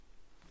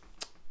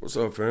What's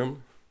up, family?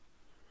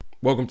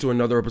 Welcome to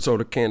another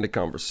episode of Candid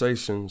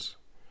Conversations.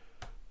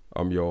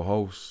 I'm your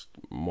host,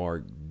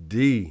 Mark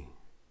D.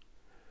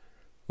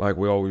 Like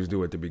we always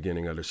do at the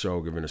beginning of the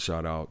show, giving a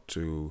shout out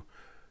to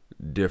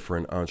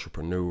different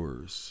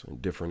entrepreneurs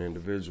and different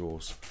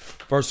individuals.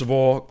 First of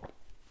all,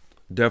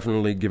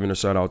 definitely giving a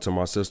shout out to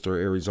my sister,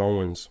 Aries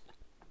Owens.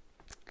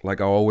 Like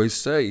I always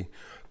say,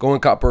 go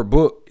and cop her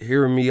book,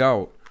 Hearing Me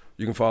Out.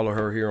 You can follow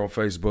her here on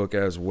Facebook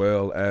as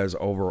well as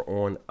over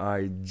on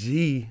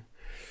IG.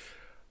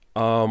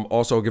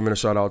 Also giving a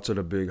shout out to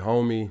the big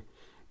homie,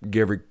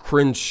 Gary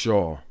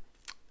Crenshaw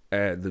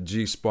at the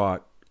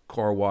G-Spot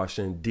Car Wash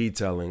and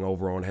Detailing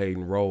over on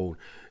Hayden Road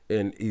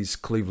in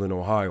East Cleveland,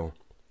 Ohio.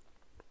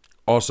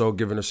 Also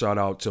giving a shout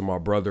out to my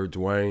brother,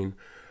 Dwayne.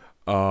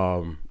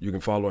 You can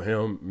follow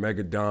him,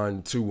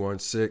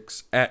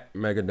 Megadon216, at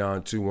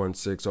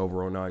Megadon216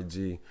 over on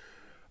IG.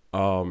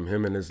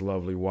 Him and his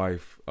lovely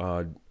wife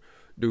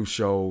do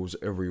shows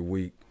every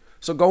week.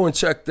 So go and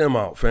check them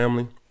out,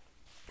 family.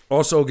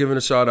 Also giving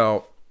a shout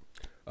out,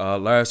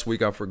 last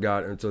week I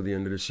forgot until the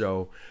end of the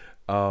show,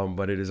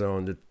 but it is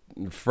on the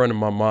front of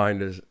my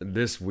mind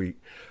this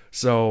week.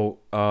 So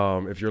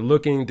if you're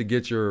looking to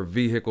get your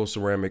vehicle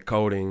ceramic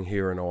coating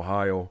here in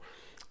Ohio,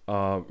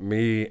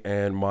 me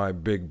and my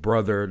big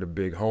brother, the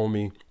big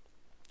homie,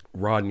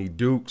 Rodney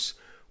Dukes,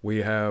 we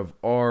have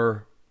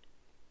our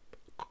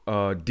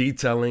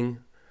detailing,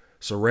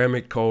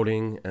 ceramic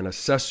coating, and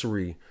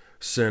accessory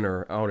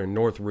center out in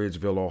North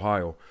Ridgeville,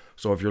 Ohio.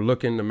 So if you're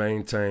looking to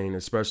maintain,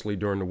 especially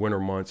during the winter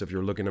months, if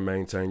you're looking to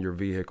maintain your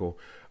vehicle,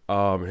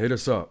 hit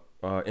us up.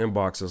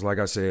 Inbox us. Like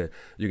I said,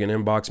 you can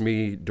inbox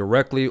me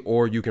directly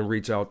or you can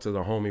reach out to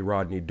the homie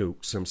Rodney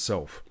Dukes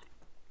himself.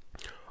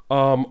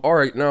 All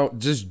right, now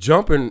just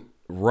jumping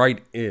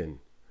right in.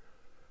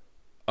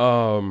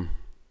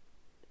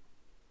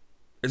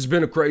 It's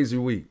been a crazy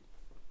week.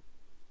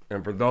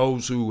 And for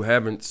those who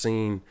haven't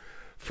seen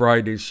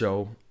Friday's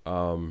show,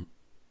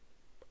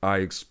 I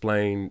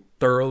explained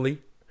thoroughly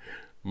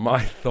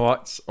my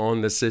thoughts on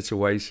the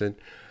situation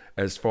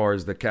as far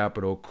as the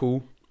Capitol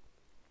coup.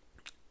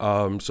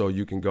 So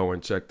you can go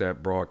and check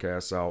that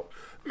broadcast out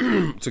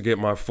to get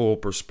my full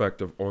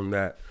perspective on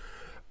that.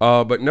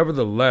 But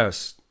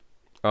nevertheless,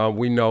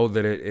 we know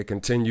that it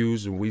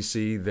continues, and we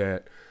see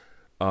that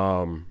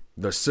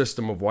the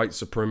system of white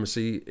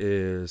supremacy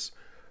is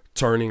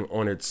turning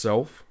on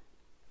itself.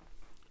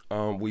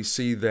 We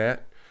see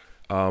that.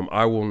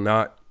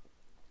 I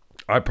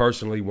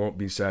personally won't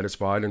be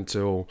satisfied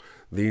until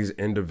these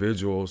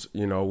individuals,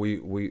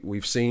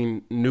 we've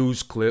seen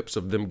news clips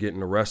of them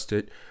getting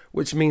arrested,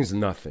 which means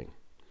nothing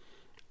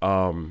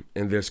in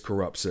this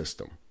corrupt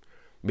system,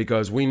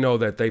 because we know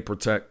that they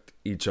protect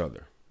each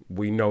other.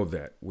 We know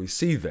that. We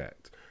see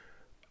that.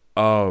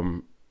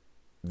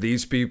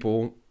 These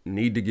people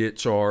need to get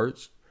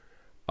charged,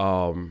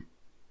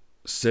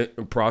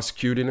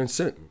 prosecuted, and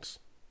sentenced.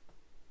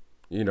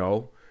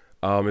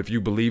 If you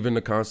believe in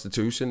the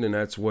Constitution, then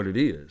that's what it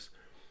is.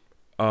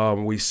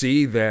 We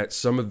see that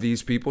some of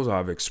these people,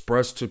 I've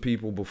expressed to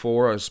people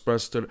before, I've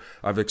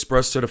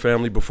expressed to the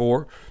family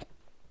before,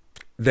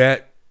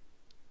 that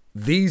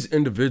these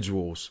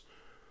individuals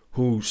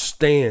who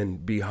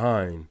stand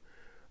behind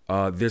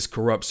this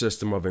corrupt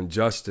system of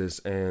injustice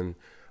and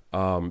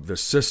the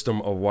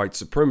system of white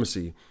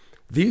supremacy,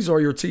 these are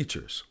your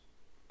teachers.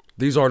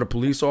 These are the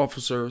police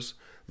officers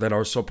that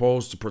are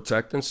supposed to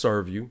protect and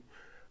serve you.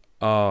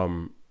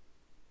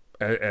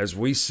 As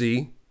we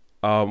see,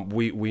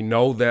 we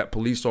know that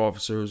police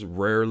officers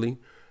rarely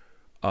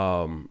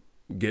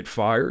get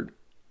fired.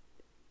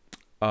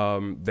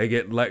 They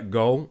get let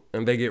go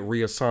and they get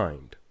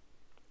reassigned.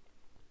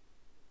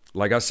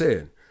 Like I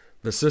said,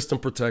 the system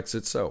protects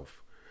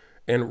itself.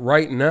 And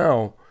right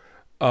now,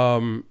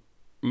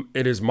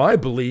 it is my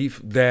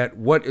belief that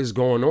what is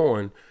going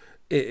on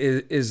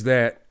is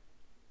that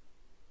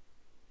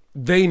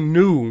they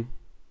knew,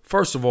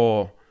 first of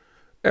all,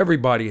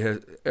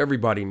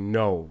 everybody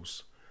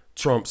knows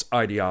Trump's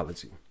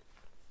ideology.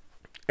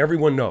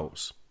 Everyone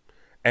knows.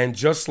 And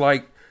just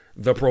like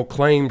the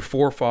proclaimed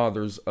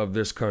forefathers of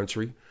this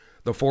country,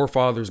 the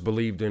forefathers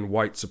believed in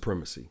white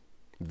supremacy.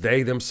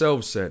 They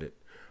themselves said it.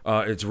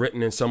 It's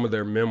written in some of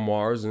their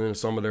memoirs and in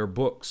some of their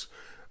books.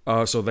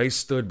 So they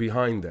stood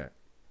behind that.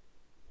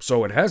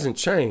 So it hasn't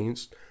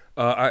changed.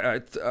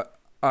 I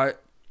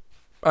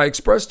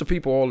express to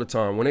people all the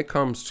time, when it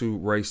comes to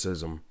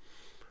racism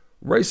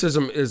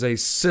is a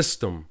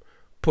system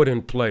put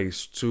in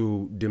place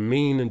to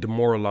demean and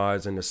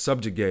demoralize and to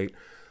subjugate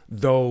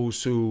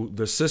those who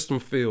the system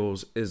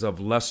feels is of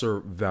lesser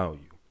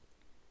value.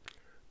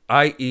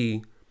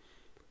 I.e.,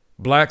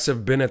 blacks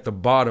have been at the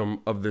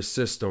bottom of this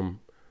system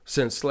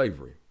since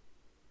slavery.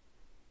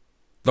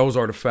 Those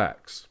are the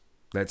facts.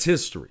 That's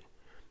history.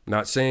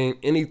 Not saying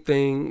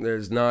anything it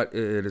is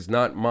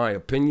not my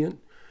opinion.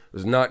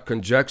 It's not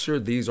conjecture.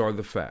 These are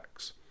the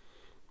facts.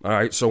 All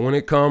right. So when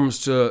it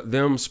comes to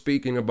them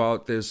speaking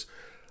about this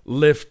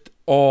Lift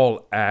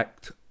All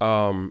Act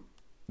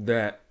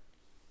that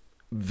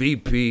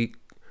VP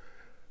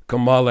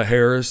Kamala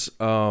Harris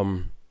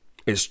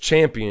is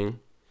championing,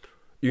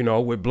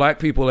 with black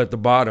people at the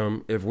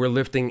bottom, if we're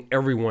lifting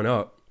everyone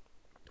up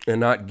and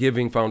not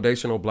giving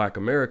foundational black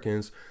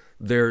Americans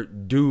their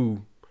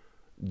due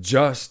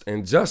just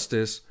and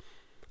justice,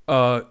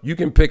 you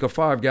can pick a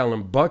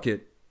 5-gallon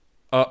bucket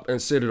up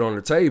and sit it on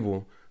the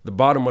table. The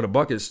bottom of the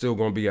bucket is still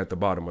going to be at the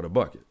bottom of the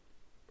bucket.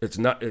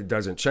 It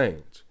doesn't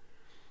change.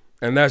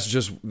 And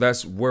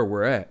that's where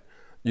we're at,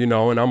 and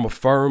I'm a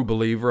firm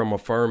believer, I'm a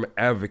firm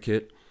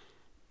advocate,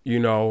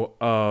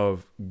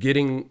 of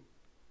getting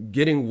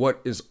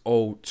what is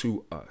owed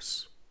to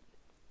us,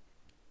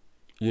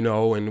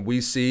 and we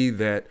see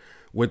that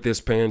with this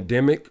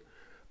pandemic,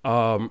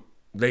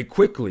 they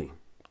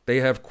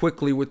have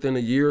quickly within a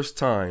year's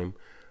time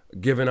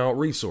given out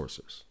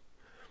resources.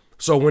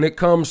 So when it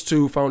comes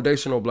to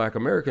foundational black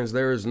Americans,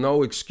 there is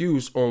no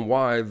excuse on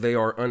why they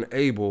are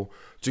unable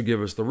to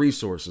give us the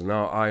resources.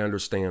 Now, I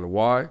understand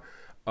why.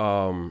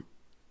 One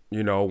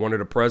of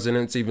the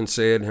presidents even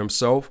said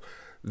himself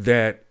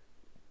that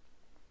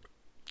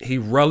he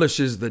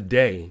relishes the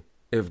day,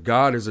 if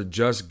God is a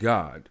just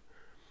God,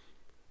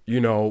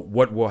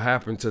 what will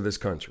happen to this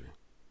country.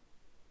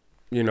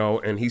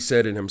 And he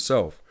said it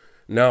himself.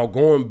 Now,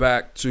 going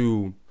back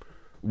to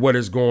what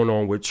is going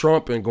on with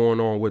Trump and going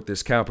on with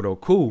this Capitol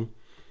coup,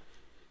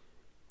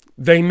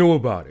 they knew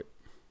about it.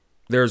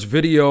 There's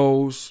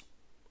videos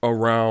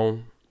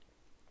around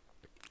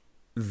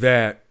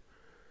that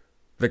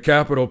the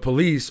Capitol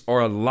Police are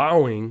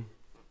allowing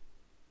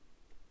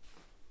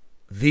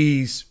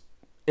these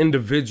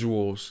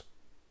individuals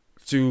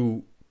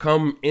to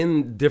come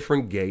in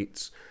different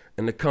gates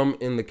and to come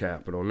in the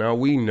Capitol. Now,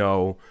 we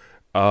know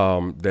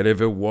that if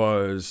it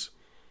was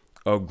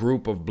a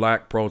group of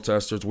black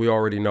protesters, we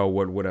already know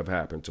what would have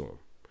happened to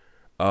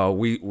them.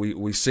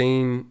 We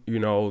seen,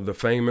 the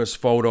famous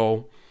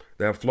photo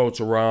that floats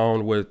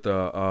around with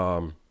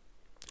the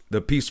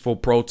peaceful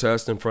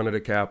protest in front of the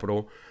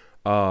Capitol,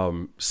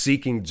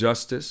 seeking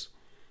justice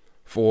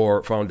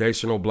for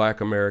foundational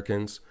black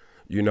Americans,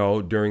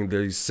 during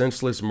these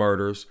senseless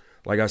murders.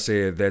 Like I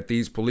said, that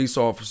these police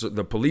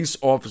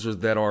officers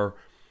that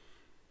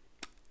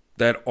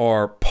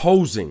are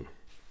posing,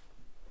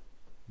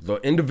 the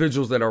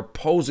individuals that are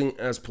posing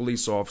as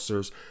police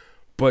officers,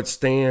 but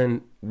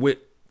stand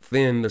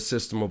within the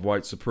system of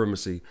white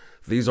supremacy.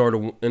 These are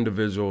the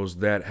individuals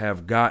that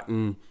have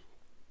gotten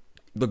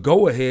the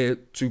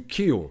go-ahead to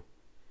kill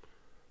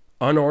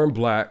unarmed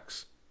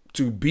blacks,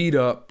 to beat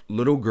up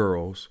little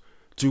girls,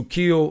 to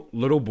kill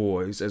little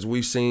boys, as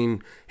we've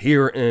seen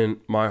here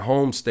in my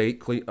home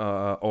state,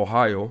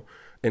 Ohio,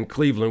 in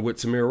Cleveland with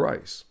Tamir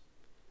Rice.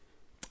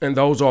 And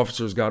those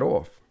officers got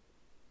off.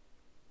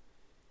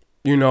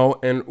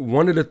 And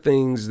one of the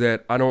things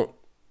that a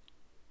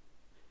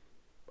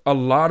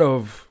lot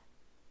of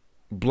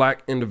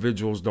black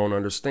individuals don't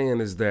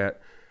understand is that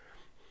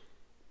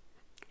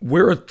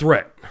we're a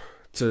threat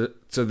to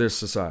this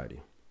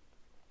society.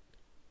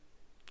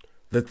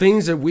 The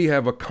things that we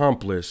have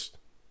accomplished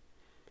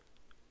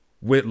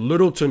with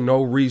little to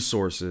no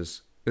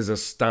resources is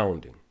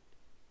astounding.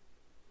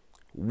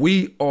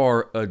 We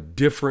are a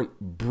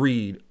different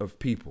breed of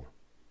people.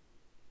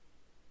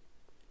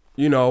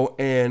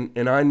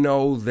 And I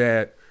know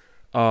that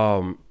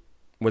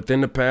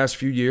within the past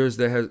few years,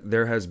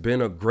 there has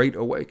been a great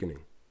awakening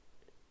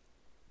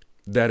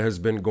that has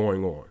been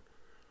going on.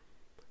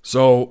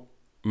 So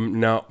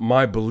now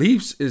my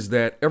beliefs is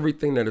that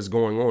everything that is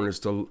going on is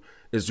to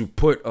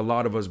put a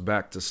lot of us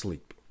back to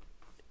sleep.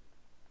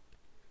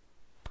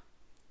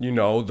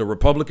 The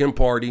Republican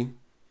Party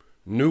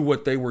knew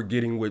what they were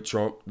getting with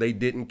Trump. They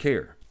didn't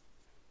care.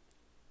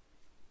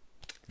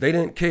 They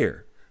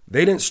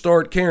didn't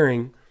start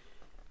caring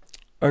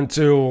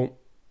until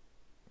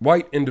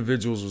white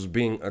individuals was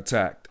being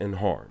attacked and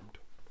harmed.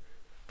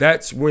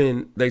 That's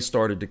when they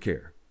started to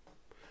care.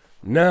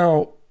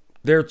 Now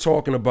they're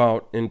talking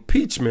about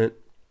impeachment.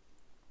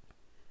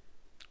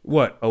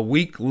 What, a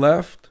week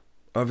left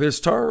of his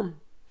term?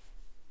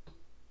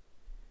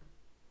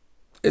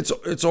 It's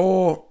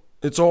all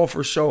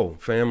for show,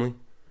 family.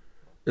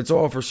 It's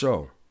all for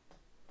show.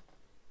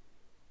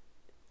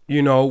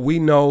 We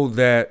know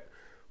that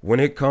when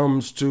it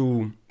comes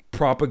to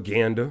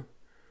propaganda,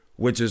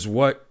 which is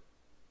what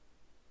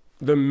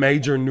the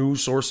major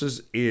news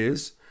sources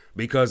is,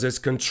 because it's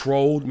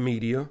controlled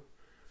media.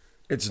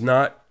 It's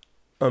not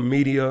a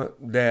media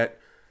that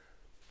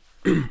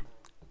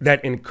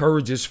that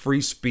encourages free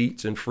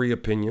speech and free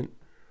opinion.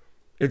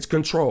 It's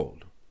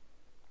controlled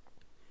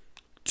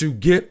to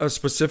get a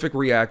specific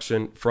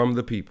reaction from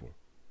the people.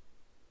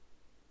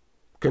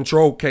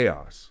 Controlled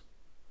chaos.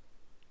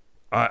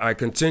 I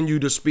continue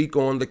to speak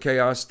on the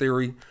chaos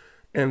theory,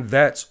 and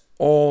that's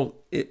all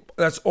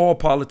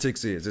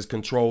politics is. It's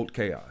controlled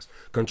chaos,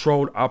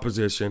 controlled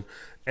opposition.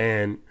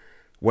 And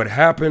what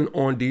happened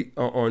on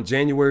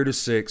January the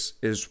 6th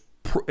is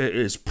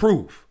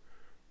proof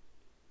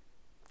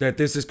that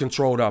this is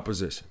controlled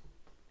opposition.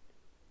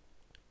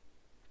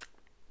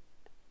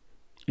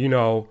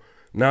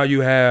 Now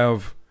you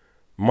have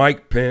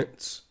Mike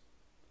Pence.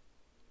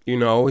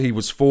 He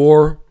was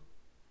for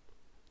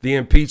the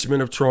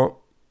impeachment of Trump.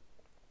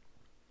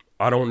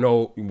 I don't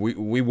know.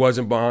 We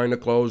wasn't behind the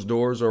closed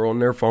doors or on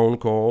their phone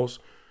calls.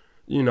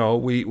 You know,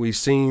 we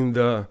seen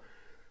the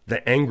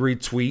angry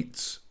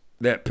tweets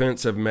that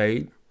Pence have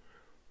made.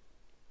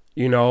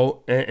 You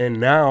know, and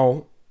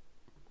now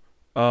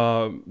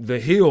the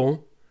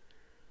Hill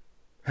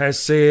has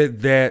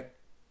said that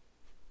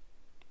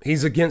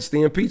he's against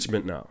the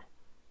impeachment now.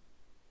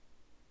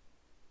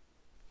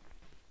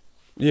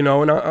 You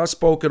know, and I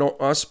spoke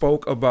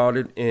about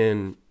it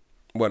in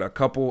a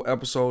couple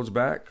episodes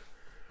back.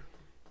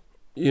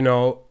 You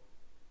know,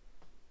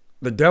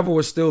 the devil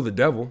is still the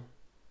devil.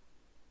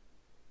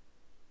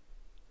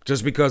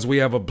 Just because we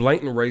have a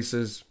blatant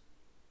racist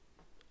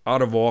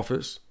out of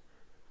office,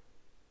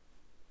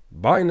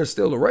 Biden is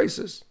still a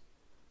racist.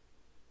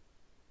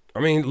 I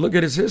mean, look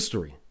at his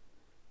history.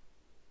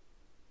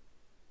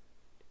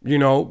 You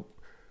know,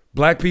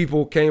 black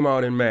people came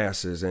out in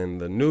masses, and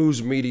the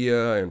news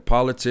media and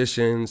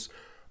politicians,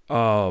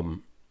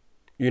 you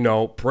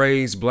know,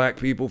 praised black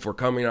people for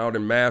coming out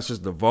in masses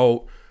to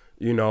vote.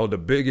 You know, the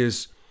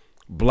biggest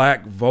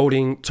black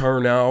voting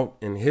turnout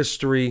in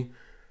history.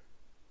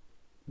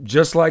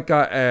 Just like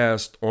I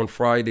asked on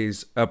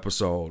Friday's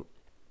episode,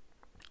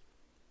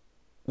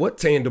 what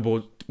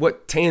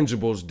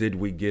tangibles did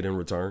we get in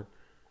return?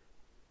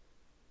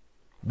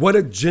 What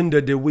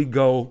agenda did we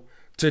go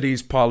to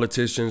these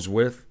politicians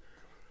with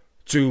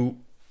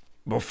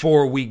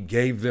before we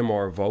gave them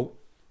our vote?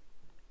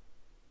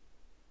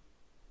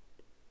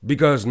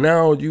 Because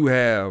now you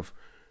have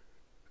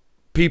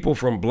people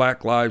from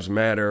Black Lives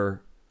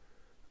Matter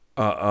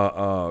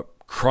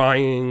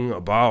crying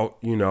about,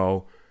 you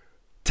know,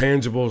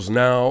 tangibles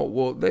now.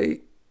 Well, they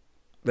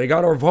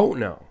got our vote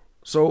now.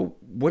 So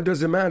what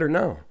does it matter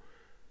now?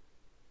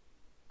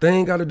 They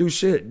ain't got to do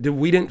shit.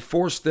 We didn't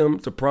force them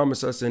to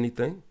promise us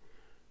anything.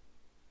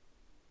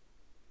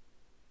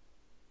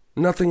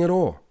 Nothing at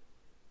all.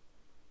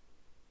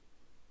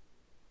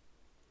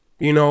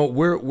 You know,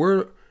 we're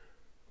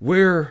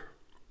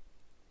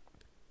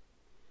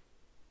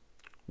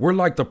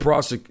like the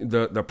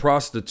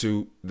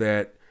prostitute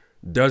that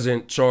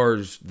doesn't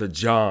charge the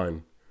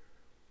John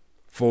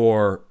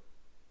for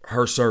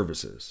her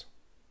services.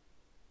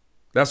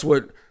 That's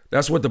what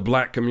the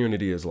black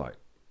community is like.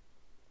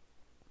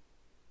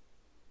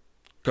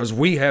 Because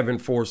we haven't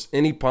forced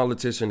any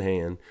politician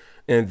hand,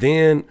 and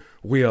then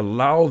we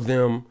allow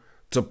them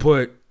to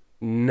put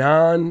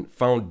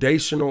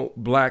non-foundational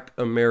black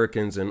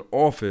Americans in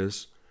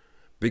office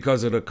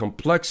because of the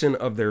complexion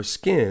of their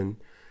skin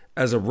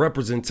as a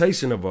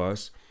representation of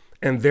us,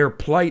 and their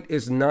plight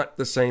is not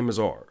the same as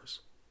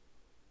ours.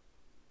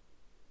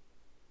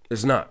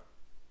 It's not.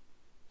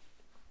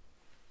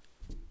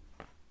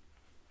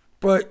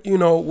 But, you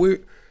know,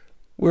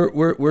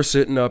 we're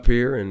sitting up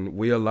here and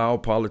we allow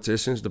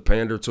politicians to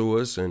pander to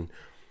us, and,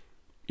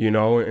 you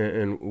know,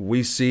 and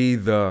we see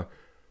the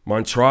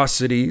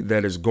monstrosity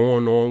that is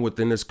going on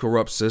within this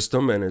corrupt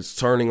system, and it's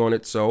turning on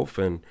itself.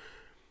 And,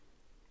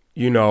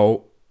 you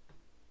know,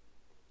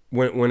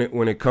 when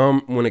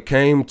it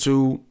came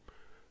to,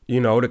 you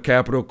know, the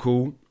Capitol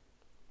coup,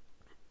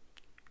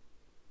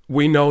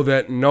 we know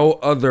that no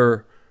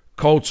other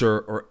culture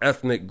or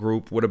ethnic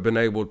group would have been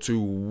able to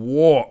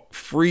walk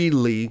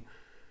freely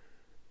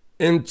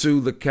into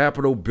the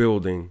Capitol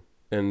building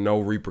and no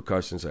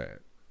repercussions had.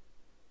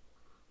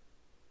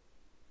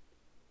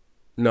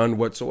 None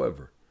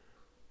whatsoever.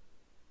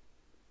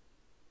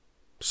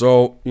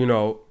 So, you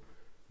know,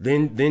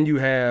 then you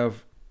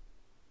have,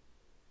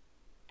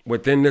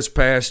 within this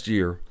past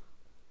year,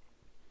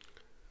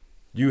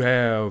 you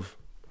have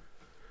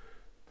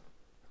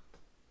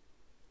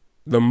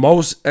the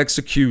most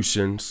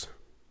executions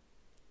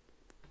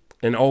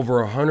in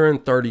over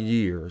 130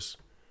 years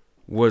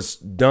was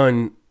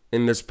done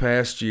in this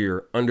past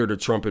year under the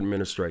Trump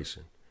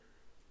administration.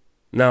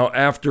 Now,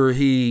 after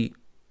he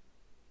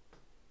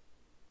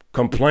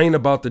complained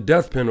about the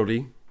death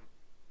penalty,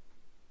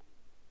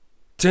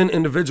 10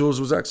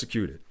 individuals was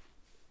executed.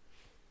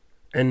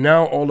 And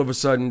now all of a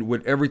sudden,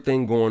 with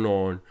everything going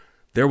on,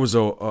 there was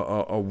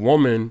a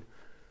woman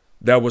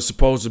that was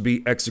supposed to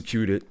be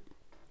executed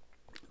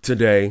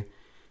today,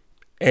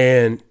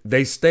 and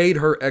they stayed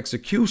her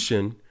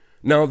execution.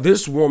 Now,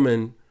 this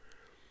woman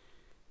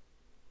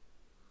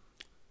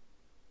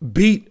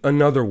beat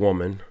another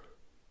woman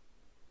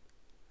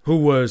who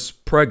was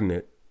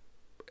pregnant,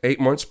 8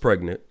 months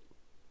pregnant,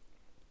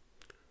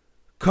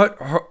 cut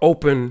her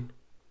open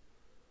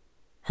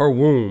her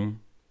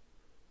womb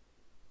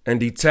and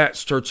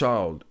detached her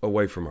child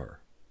away from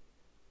her.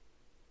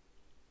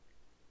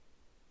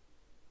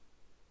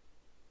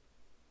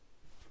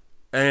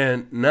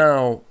 And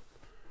now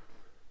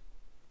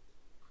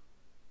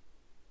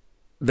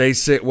they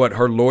said, what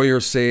her lawyer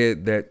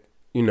said, that,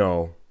 you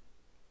know,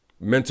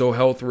 mental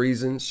health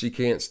reasons, she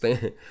can't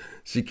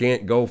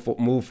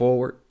move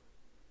forward.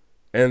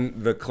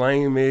 And the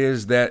claim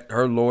is that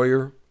her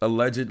lawyer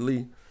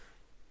allegedly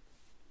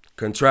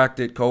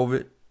contracted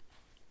COVID.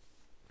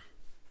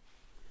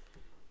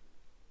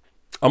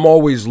 I'm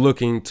always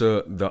looking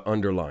to the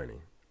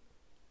underlining.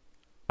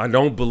 I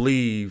don't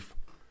believe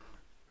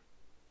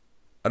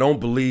I don't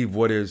believe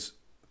what is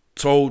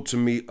told to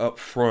me up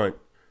front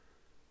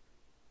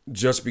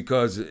just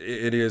because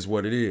it is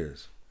what it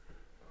is.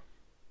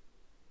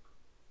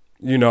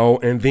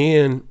 And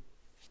then,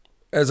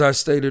 as I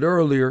stated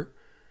earlier,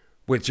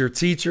 with your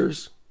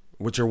teachers,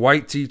 with your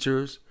white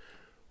teachers,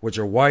 with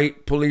your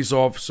white police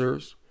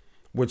officers,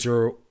 with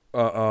your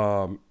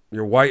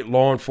white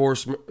law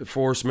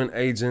enforcement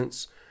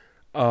agents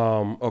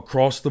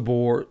across the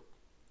board,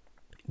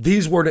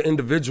 these were the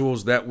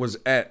individuals that was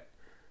at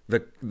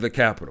the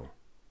Capitol.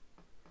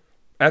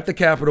 At the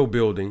Capitol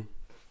building,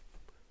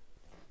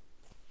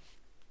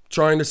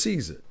 trying to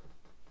seize it.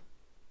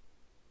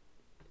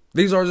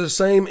 These are the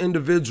same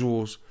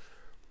individuals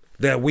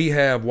that we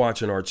have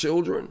watching our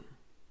children,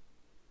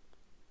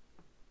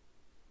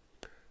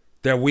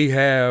 that we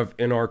have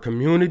in our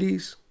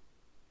communities,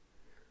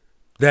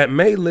 that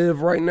may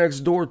live right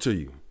next door to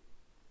you.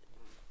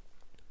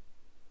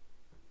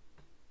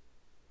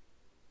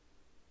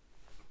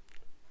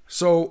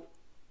 So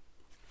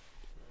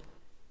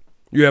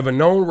you have a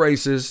known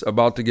racist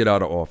about to get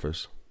out of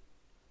office.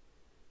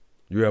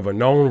 You have a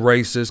known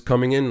racist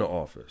coming into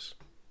office.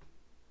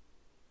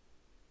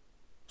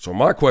 So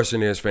my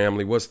question is,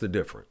 family, what's the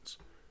difference?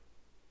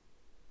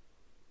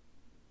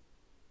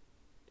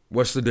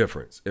 What's the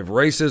difference? If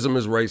racism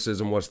is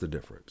racism, what's the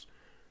difference?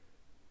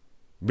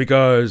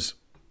 Because,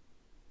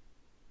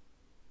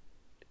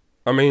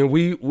 I mean,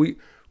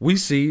 we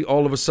see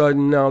all of a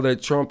sudden now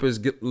that Trump is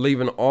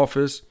leaving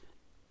office,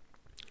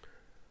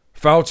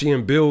 Fauci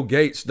and Bill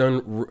Gates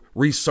done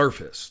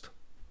resurfaced.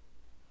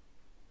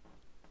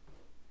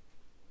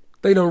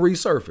 They done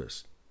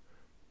resurfaced.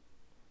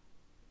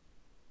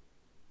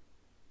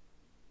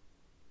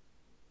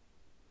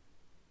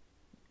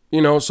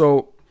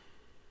 So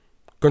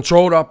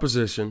controlled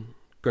opposition,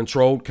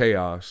 controlled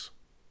chaos.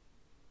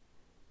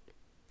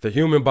 The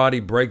human body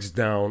breaks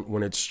down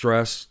when it's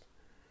stressed,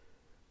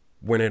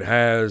 when it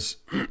has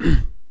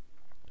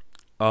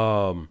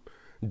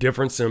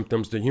different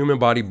symptoms. The human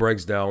body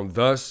breaks down,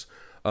 thus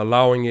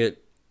allowing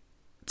it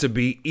to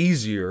be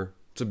easier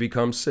to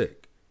become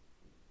sick.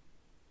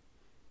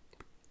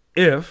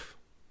 If,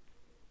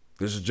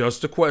 this is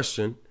just a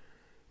question,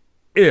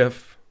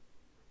 if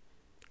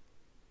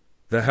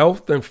the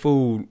Health and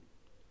Food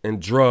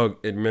and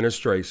Drug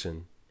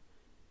Administration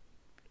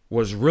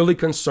was really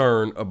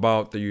concerned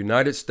about the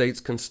United States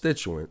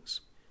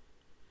constituents,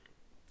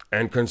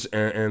 and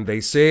they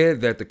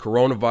said that the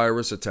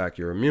coronavirus attack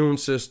your immune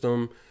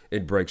system,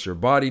 it breaks your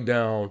body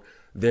down,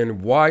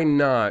 then why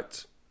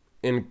not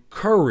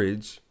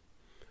encourage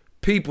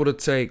people to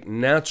take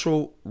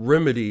natural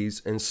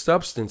remedies and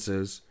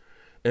substances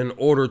in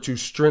order to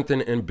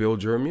strengthen and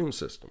build your immune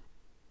system?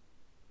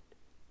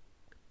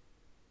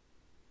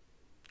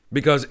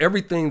 Because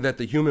everything that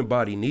the human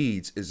body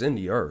needs is in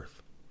the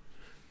earth.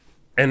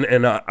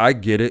 And I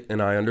get it,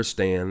 and I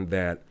understand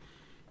that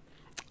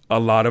a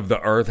lot of the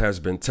earth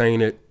has been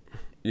tainted,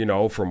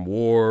 from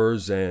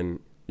wars and,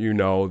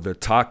 the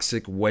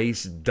toxic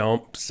waste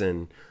dumps.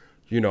 And,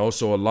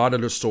 so a lot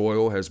of the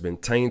soil has been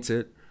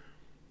tainted.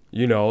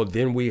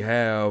 Then we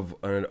have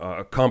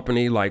a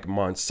company like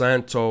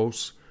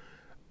Monsanto's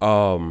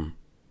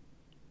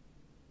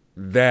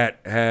that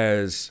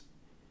has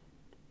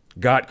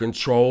got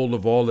control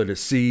of all of the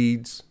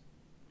seeds.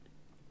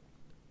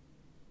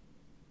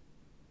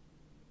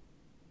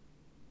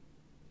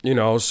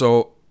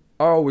 So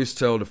I always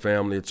tell the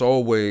family it's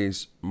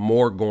always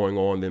more going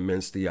on than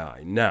meets the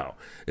eye. Now,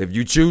 if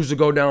you choose to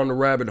go down the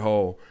rabbit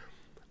hole,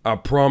 I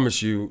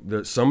promise you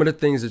that some of the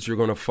things that you're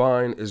going to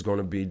find is going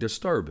to be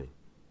disturbing.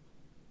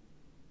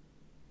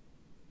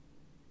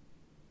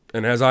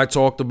 And as I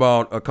talked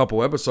about a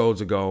couple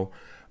episodes ago,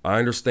 I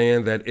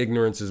understand that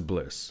ignorance is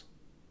bliss.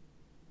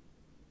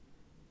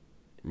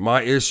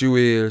 My issue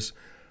is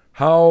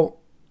how,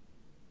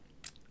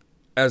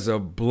 as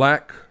a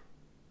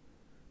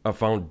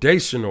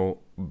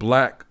foundational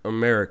Black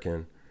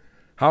American,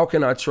 how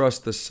can I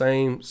trust the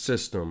same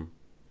system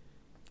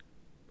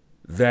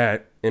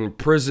that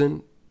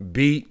imprisoned,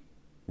 beat,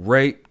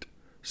 raped,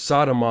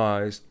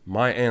 sodomized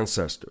my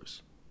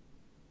ancestors?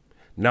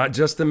 Not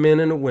just the men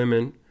and the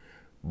women,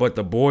 but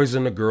the boys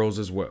and the girls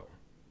as well.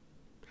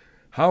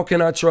 How can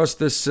I trust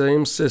this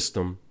same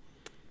system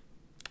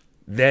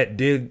that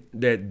did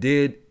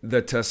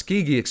the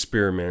Tuskegee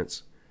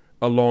experiments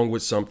along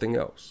with something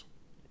else?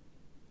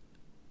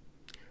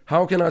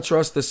 How can I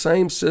trust the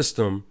same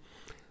system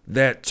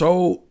that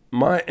told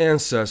my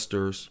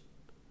ancestors,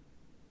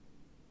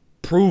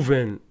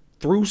 proven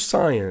through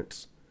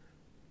science,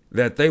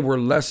 that they were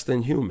less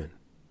than human,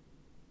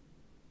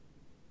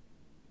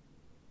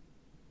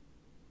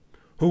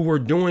 who were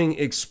doing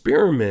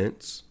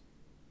experiments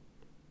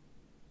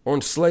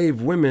on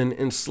slave women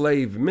and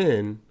slave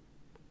men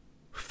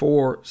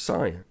for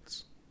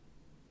science?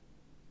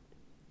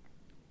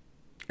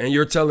 And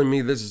you're telling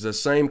me this is the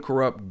same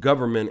corrupt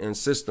government and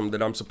system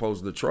that I'm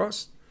supposed to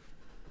trust?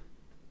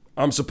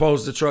 I'm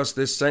supposed to trust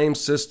this same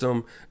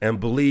system and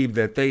believe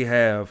that they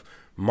have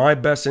my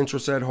best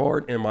interest at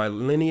heart and my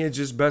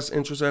lineage's best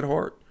interest at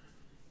heart?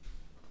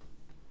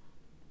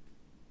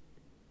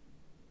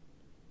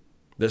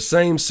 The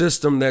same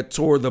system that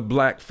tore the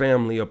black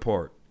family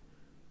apart.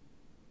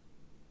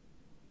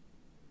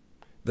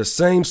 The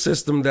same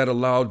system that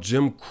allowed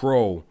Jim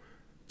Crow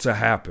to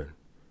happen.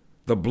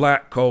 The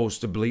black codes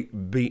to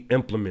be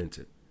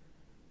implemented.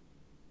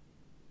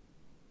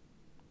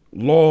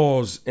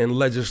 Laws and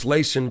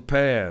legislation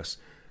passed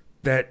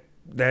that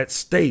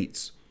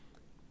states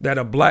that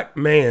a black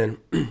man,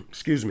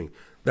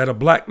 that a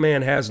black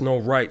man has no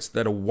rights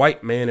that a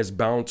white man is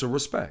bound to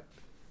respect.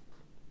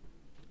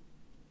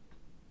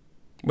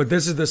 But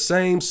this is the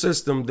same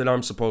system that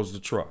I'm supposed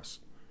to trust.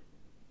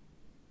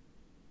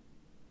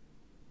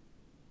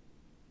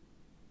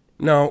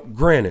 Now,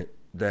 granted,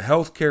 the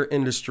healthcare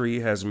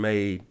industry has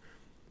made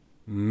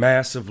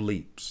massive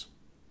leaps.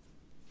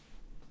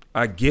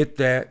 I get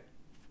that.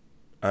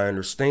 I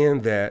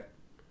understand that.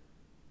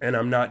 And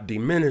I'm not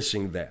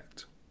diminishing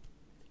that.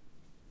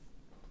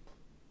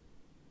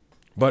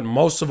 But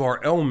most of our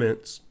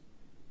ailments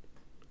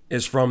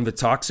is from the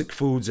toxic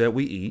foods that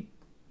we eat.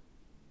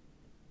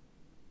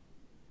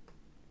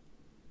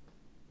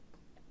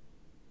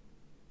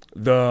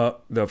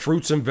 The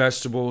fruits and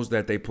vegetables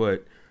that they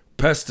put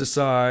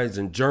pesticides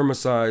and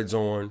germicides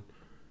on,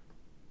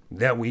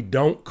 that we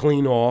don't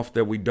clean off,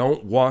 that we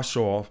don't wash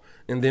off,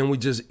 and then we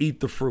just eat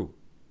the fruit.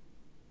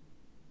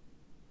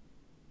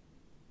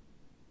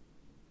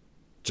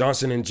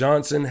 Johnson &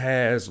 Johnson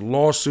has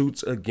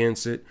lawsuits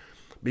against it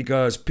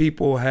because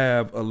people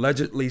have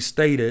allegedly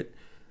stated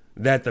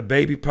that the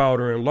baby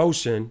powder and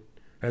lotion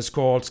has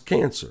caused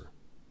cancer.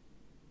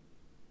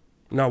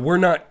 Now, we're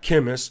not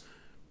chemists,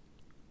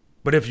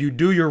 but if you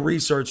do your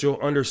research, you'll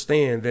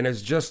understand that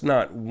it's just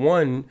not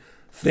one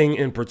thing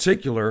in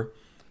particular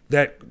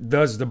that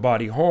does the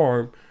body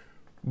harm,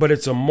 but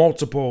it's a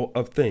multiple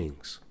of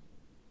things.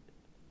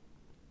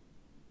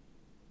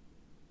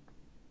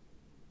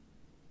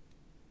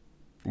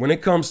 When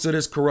it comes to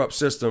this corrupt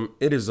system,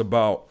 it is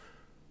about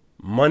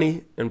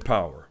money and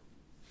power.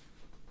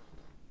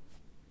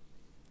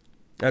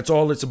 That's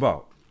all it's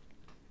about.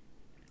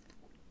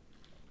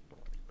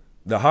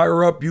 The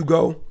higher up you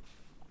go,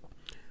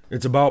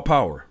 it's about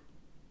power,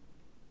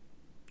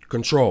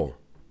 control.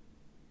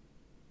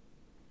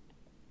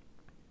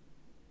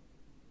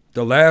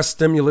 The last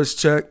stimulus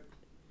check,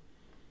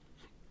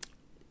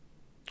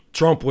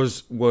 Trump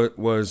was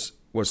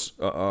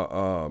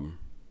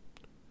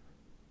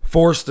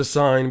forced to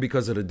sign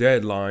because of the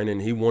deadline,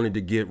 and he wanted to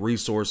get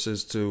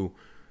resources to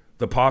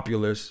the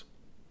populace.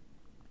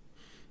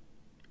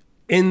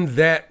 In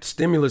that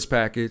stimulus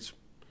package,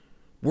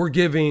 we're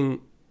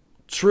giving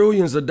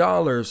trillions of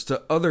dollars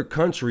to other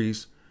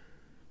countries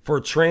for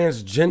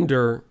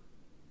transgender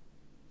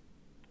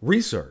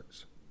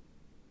research.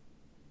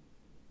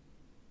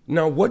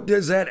 Now, what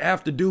does that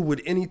have to do with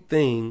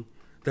anything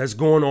that's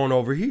going on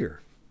over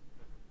here?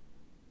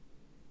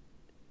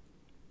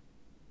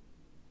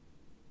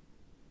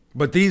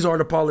 But these are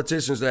the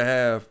politicians that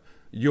have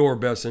your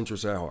best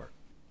interests at heart.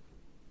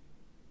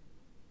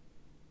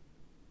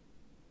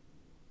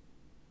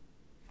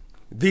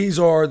 These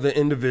are the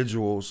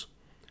individuals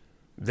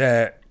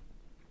that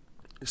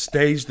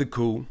staged the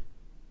coup,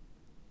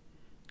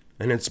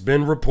 and it's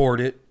been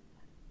reported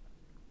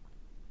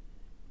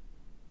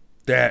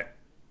that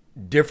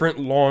different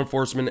law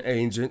enforcement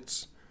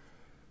agents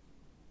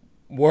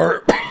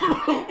were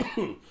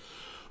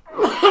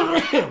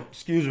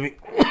excuse me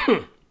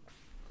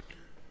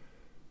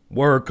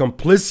were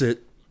complicit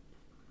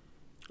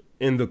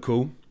in the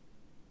coup.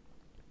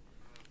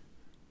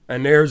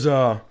 And there's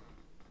an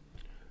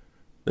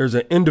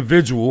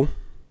individual,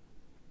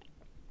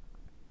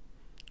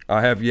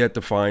 I have yet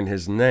to find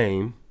his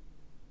name,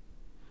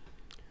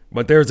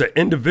 but there's an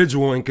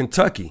individual in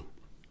Kentucky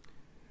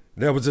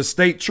that was a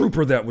state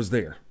trooper that was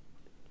there.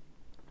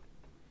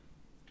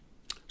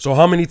 So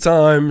how many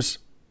times,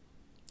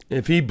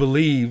 if he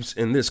believes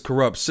in this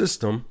corrupt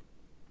system,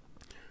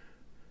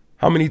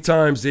 how many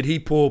times did he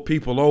pull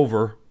people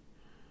over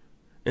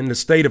in the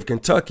state of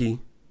Kentucky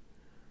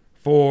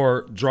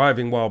for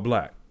driving while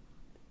black?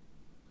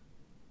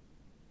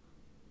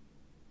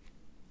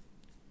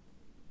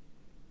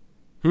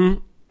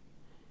 On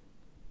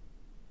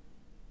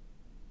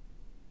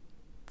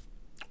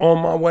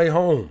my way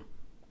home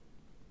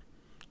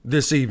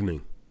this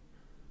evening,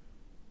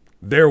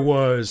 there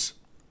was,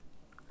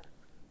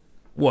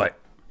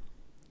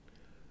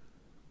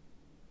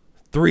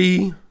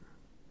 three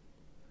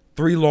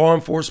law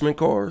enforcement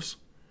cars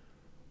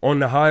on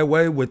the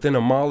highway within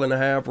a 1.5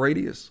 mile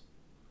radius.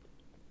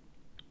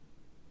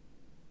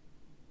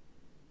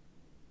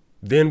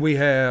 Then we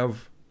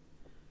have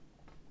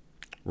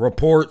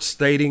reports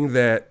stating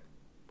that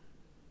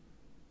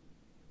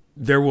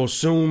there will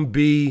soon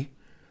be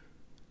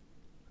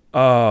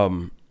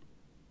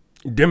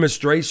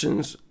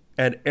demonstrations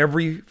at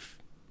every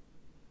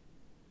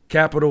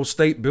Capitol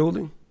State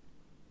building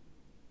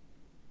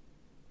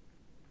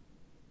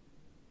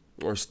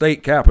or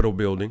state Capitol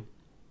building.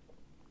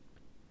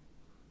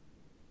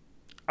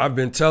 I've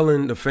been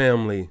telling the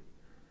family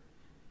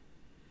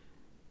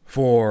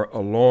for a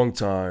long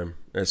time,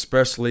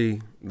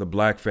 especially the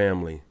black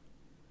family,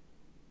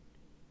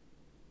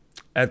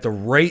 At the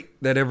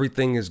rate that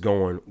everything is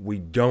going, we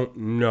don't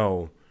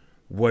know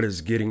what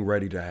is getting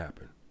ready to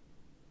happen.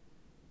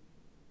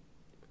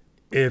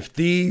 If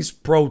these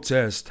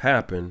protests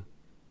happen,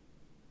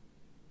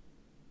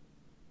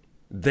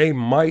 they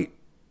might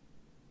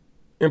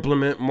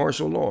implement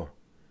martial law.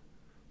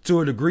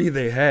 To a degree,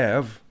 they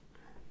have,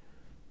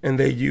 and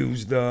they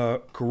use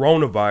the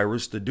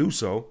coronavirus to do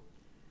so.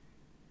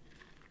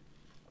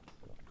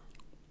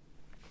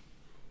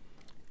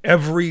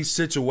 Every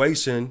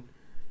situation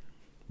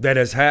that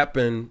has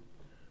happened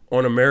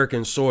on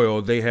American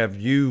soil, they have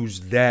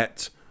used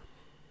that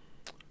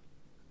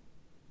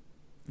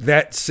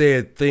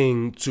said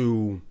thing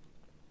to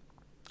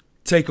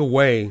take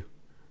away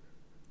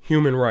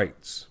human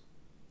rights.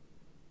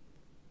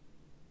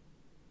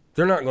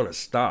 They're not going to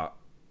stop.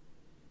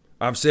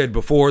 I've said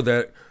before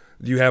that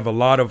you have a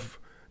lot of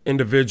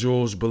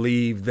individuals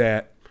believe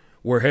that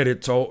we're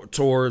headed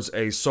towards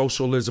a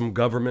socialism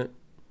government.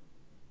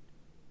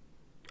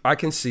 I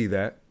can see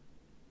that.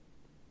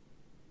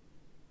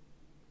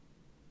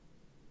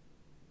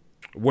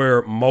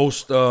 Where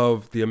most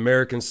of the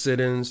American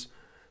citizens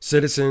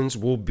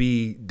will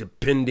be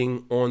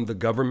depending on the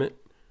government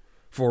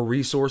for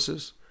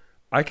resources.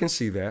 I can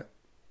see that.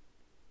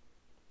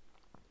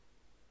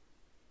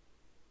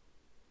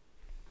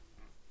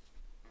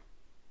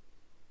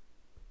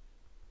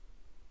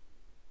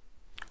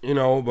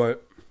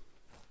 But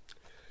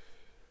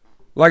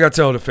like I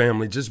tell the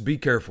family, just be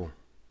careful.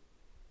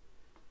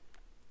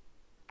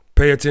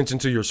 Pay attention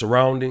to your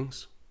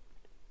surroundings.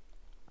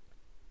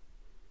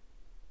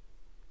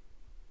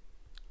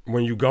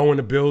 When you go in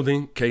the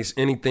building, in case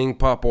anything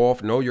pop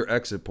off, know your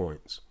exit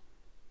points.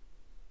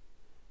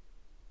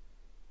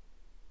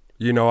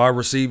 I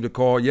received a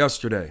call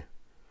yesterday.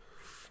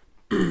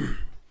 And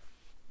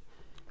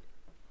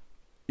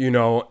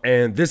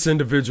this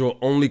individual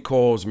only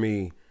calls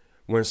me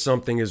when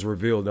something is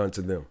revealed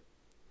unto them.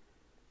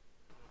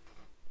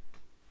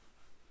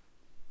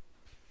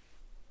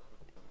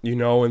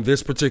 And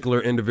this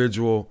particular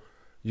individual,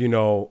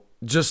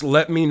 just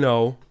let me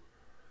know,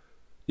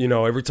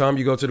 every time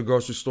you go to the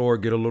grocery store,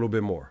 get a little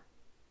bit more.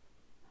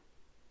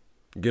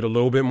 Get a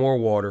little bit more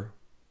water.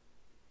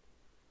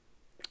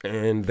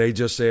 And they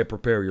just said,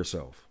 prepare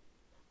yourself.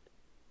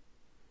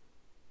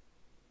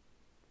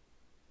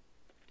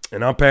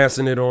 And I'm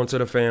passing it on to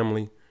the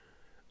family.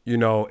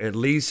 At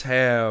least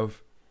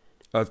have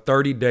a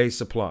 30-day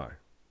supply.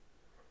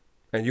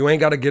 And you ain't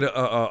got to get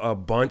a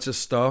bunch of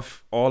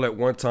stuff all at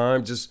one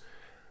time. Just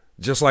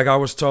like I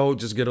was told,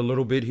 just get a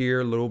little bit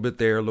here, a little bit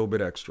there, a little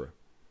bit extra.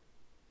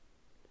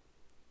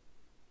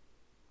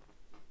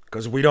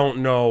 Because we don't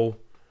know.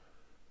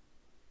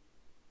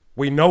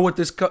 We know what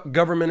this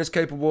government is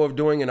capable of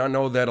doing. And I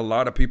know that a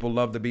lot of people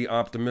love to be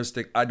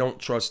optimistic. I don't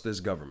trust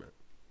this government.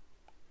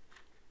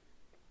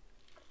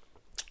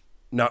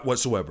 Not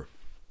whatsoever.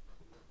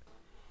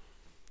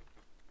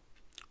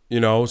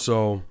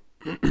 So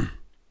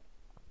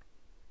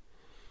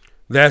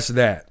that's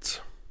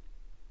that.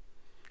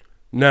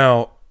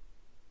 Now,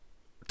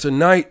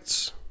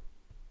 tonight's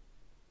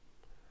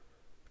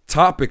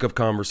topic of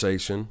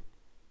conversation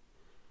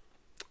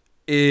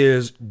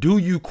is, do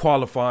you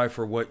qualify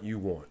for what you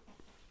want?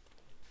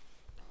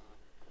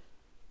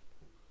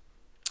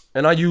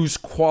 And I use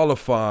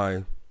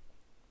qualify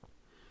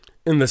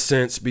in the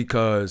sense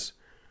because,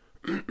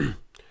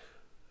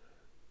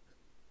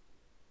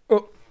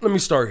 well, let me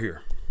start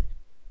here.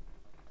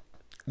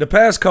 The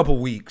past couple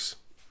weeks,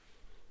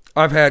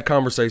 I've had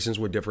conversations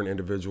with different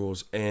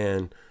individuals,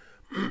 and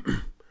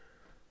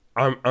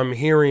I'm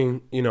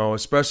hearing,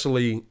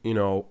 especially,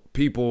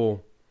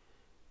 people,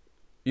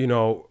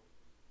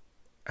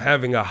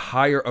 having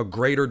a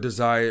greater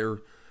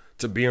desire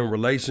to be in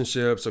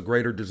relationships, a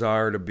greater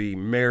desire to be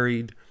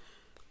married,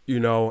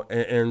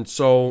 and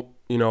so,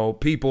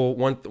 people,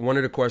 one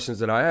of the questions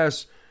that I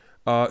ask,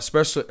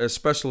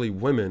 especially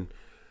women,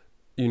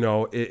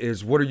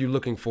 is what are you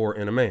looking for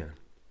in a man?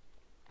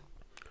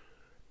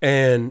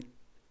 And,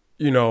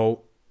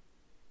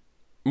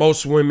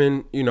 most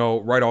women,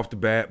 right off the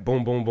bat,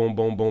 boom, boom, boom,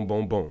 boom, boom,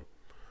 boom, boom.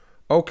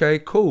 Okay,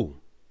 cool.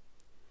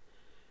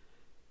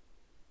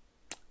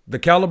 The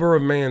caliber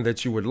of man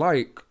that you would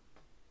like,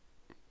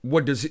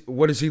 what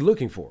is he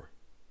looking for?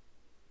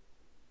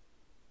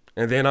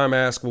 And then I'm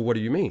asked, well, what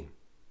do you mean?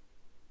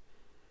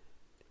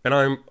 And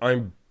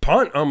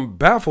I'm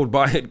baffled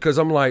by it because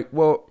I'm like,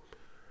 well,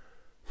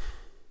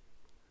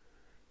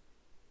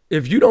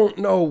 if you don't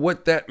know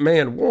what that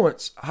man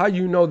wants, how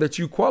you know that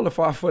you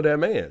qualify for that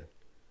man?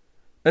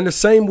 And the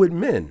same with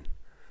men.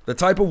 The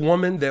type of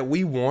woman that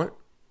we want,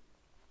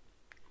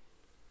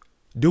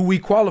 do we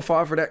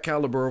qualify for that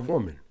caliber of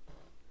woman?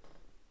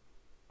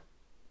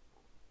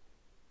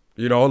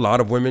 A lot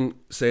of women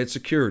said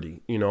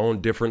security, on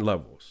different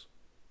levels.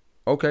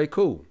 Okay,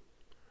 cool.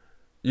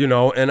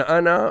 And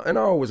I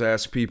always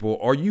ask people,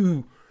 are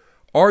you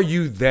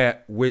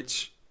that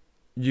which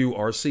you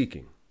are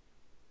seeking?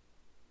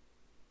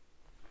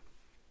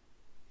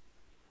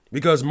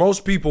 Because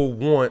most people's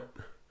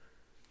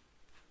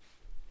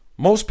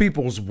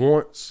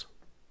wants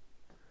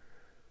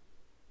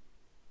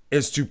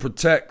is to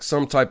protect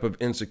some type of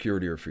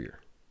insecurity or fear.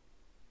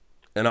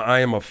 And I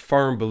am a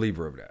firm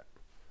believer of that.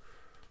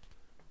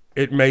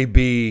 It may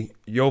be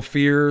your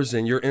fears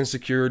and your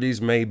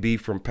insecurities may be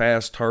from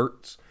past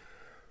hurts,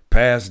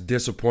 past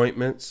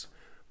disappointments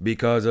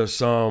because of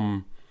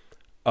some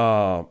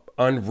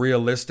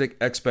unrealistic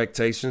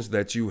expectations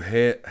that you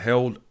had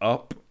held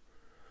up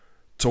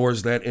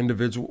towards that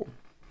individual.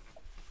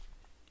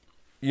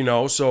 You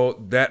know,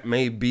 so that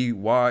may be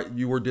why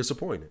you were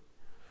disappointed.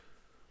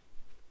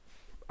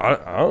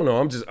 I don't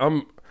know.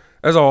 I'm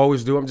as I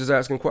always do, I'm just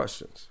asking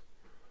questions.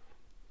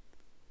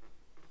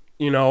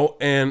 You know,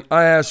 and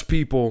I ask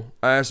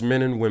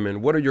men and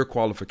women, what are your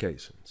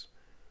qualifications?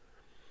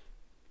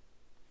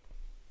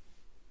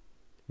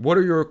 What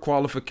are your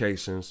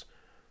qualifications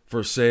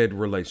for said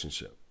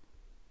relationship?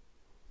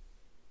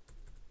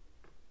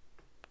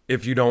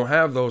 If you don't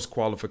have those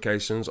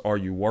qualifications, are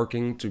you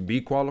working to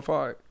be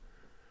qualified?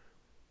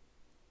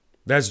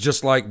 That's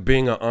just like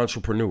being an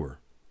entrepreneur.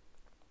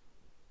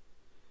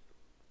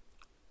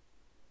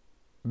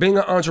 Being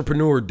an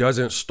entrepreneur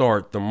doesn't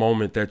start the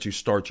moment that you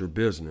start your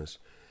business.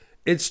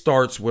 It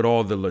starts with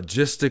all the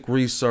logistic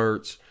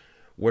research,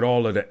 with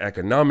all of the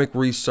economic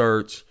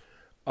research,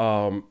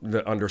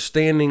 the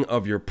understanding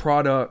of your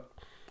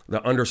product,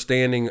 the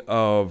understanding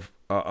of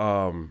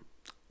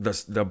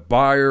the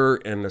buyer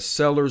and the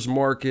seller's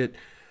market.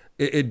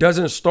 It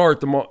doesn't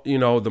start the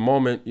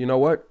moment, you know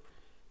what?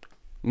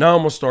 Now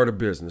I'm going to start a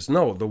business.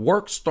 No, the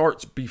work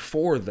starts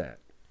before that.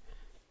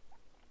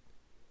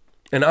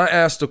 And I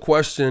asked a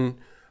question,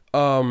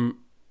 this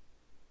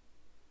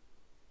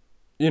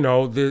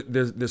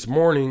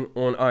morning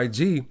on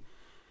IG,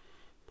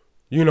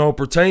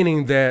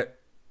 pertaining that,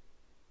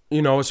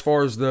 as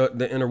far as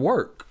the inner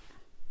work.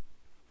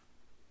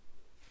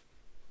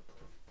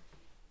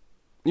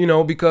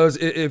 Because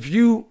if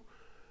you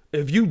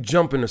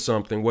jump into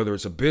something, whether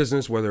it's a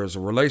business, whether it's a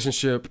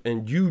relationship,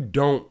 and you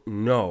don't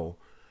know,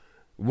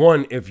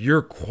 one, if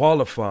you're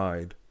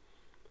qualified,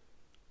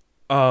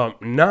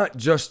 not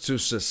just to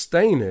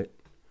sustain it,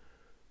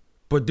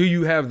 but do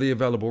you have the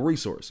available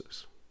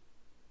resources?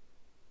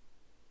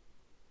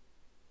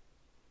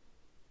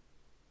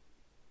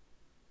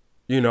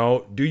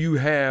 Do you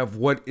have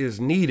what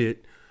is needed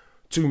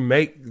to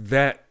make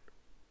that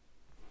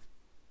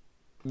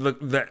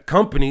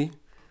company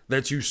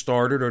that you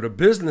started or the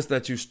business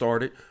that you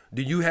started,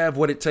 do you have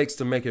what it takes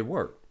to make it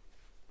work?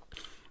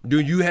 Do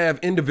you have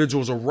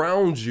individuals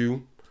around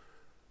you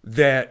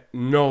that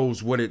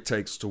knows what it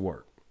takes to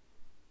work?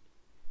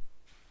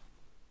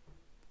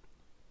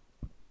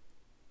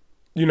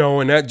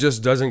 And that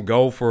just doesn't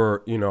go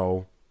for,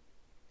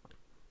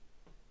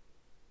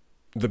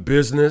 the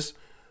business,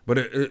 but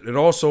it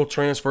also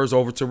transfers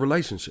over to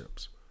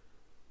relationships.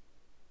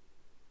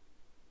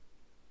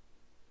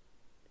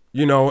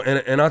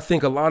 And I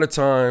think a lot of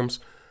times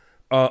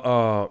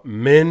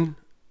men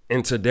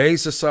in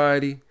today's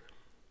society,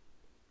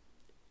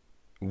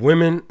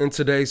 women in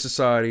today's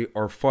society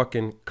are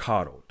fucking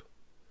coddled.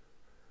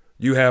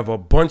 You have a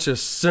bunch of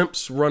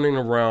simps running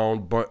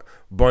around,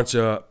 bunch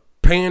of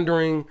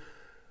pandering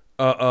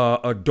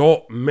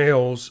adult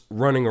males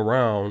running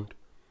around.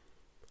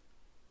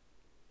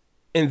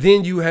 And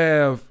then you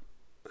have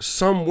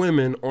some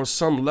women on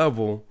some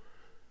level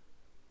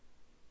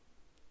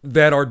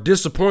that are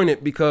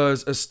disappointed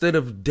because instead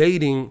of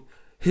dating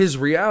his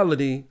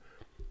reality,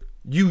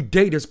 you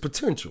date his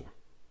potential.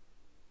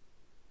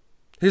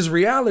 His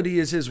reality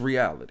is his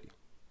reality.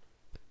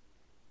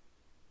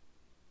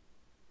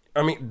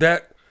 I mean,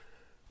 that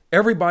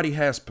everybody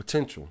has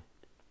potential.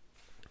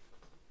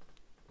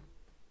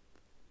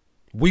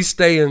 We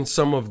stay in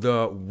some of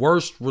the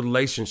worst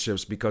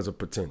relationships because of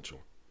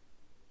potential.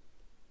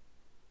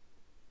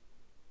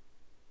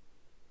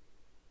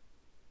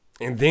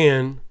 And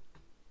then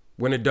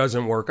when it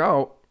doesn't work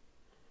out,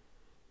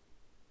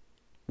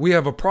 we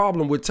have a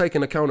problem with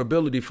taking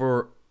accountability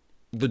for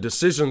the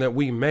decision that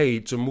we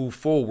made to move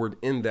forward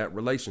in that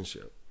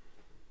relationship.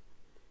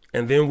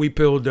 And then we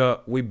build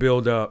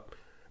up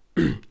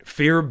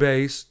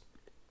fear-based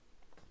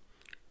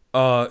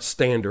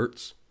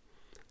standards,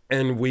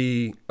 and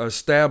we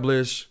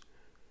establish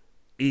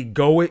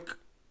egoic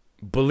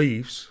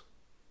beliefs.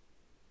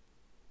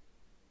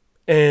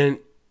 And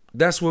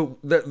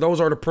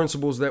those are the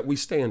principles that we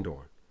stand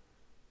on.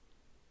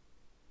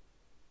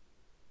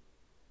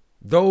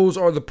 Those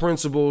are the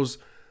principles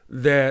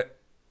that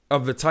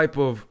of the type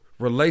of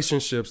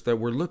relationships that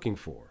we're looking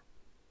for.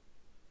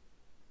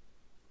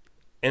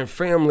 And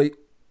family,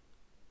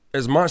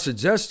 as my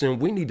suggestion,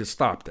 we need to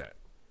stop that.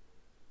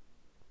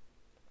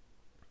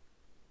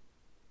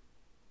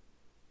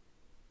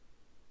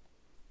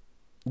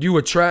 You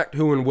attract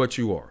who and what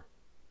you are.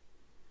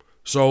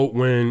 So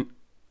when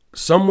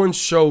someone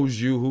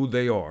shows you who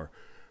they are,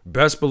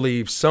 best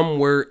believe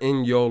somewhere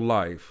in your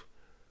life,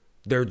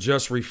 they're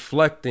just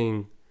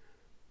reflecting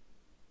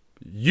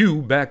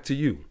you back to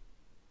you.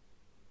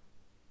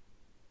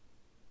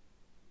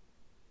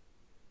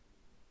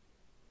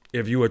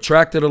 If you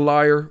attracted a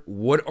liar,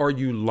 what are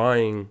you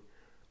lying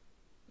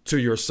to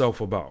yourself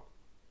about?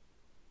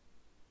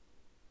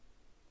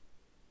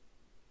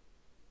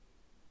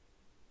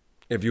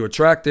 If you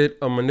attracted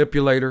a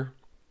manipulator,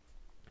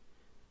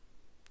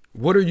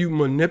 what are you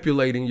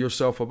manipulating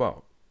yourself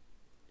about?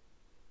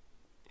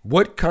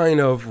 What kind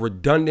of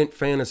redundant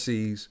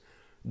fantasies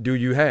do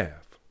you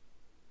have?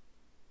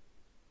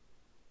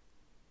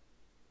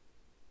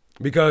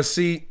 Because,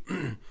 see,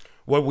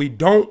 what we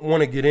don't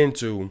want to get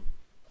into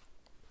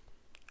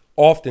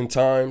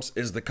oftentimes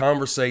is the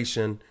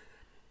conversation.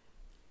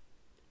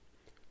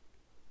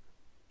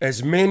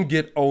 As men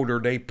get older,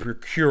 they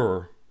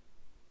procure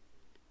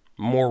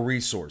more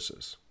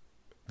resources.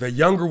 The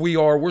younger we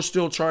are, we're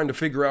still trying to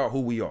figure out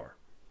who we are.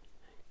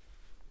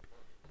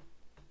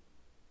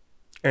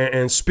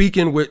 And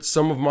speaking with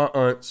some of my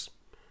aunts,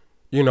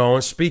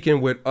 and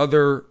speaking with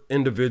other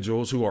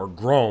individuals who are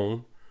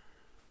grown.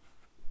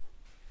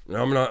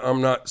 Now,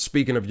 I'm not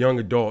speaking of young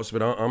adults,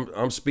 but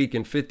I'm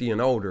speaking 50 and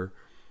older.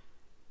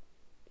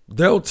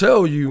 They'll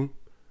tell you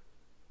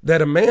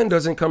that a man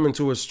doesn't come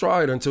into his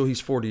stride until he's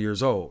 40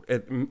 years old,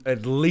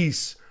 at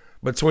least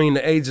between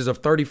the ages of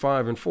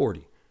 35 and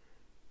 40.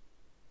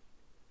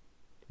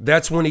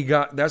 That's when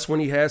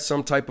he has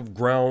some type of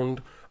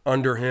ground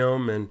under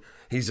him, and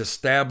he's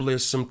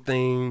established some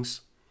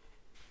things,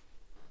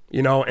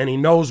 and he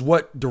knows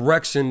what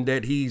direction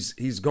that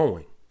he's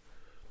going.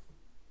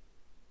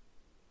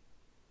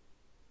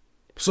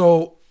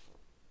 So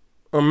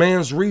a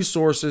man's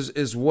resources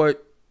is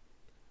what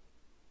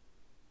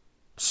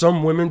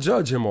some women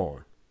judge him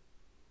on.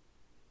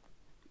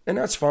 And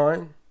that's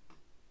fine.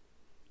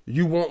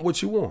 You want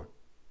what you want.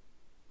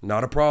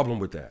 Not a problem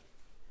with that.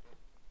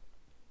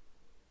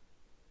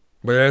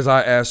 But as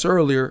I asked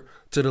earlier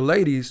to the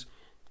ladies,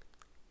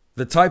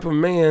 the type of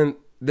man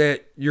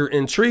that you're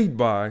intrigued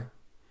by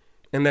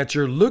and that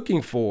you're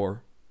looking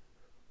for,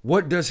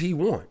 what does he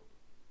want?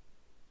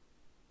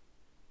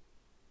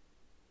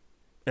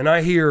 And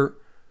I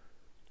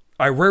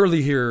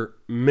rarely hear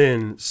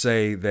men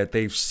say that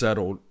they've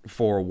settled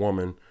for a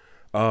woman.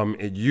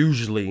 It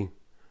usually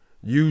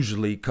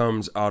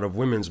comes out of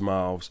women's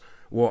mouths.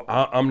 Well,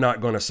 I'm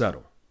not going to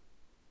settle.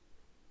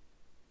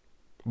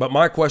 But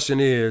my question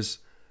is,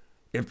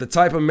 if the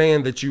type of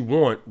man that you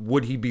want,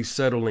 would he be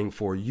settling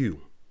for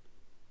you?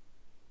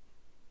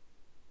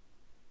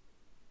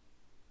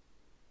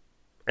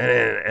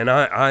 And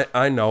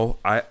I know,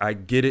 I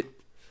get it.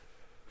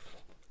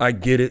 I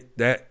get it.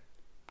 That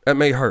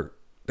may hurt.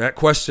 That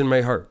question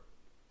may hurt.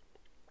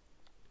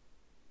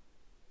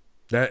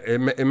 That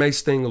it may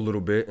sting a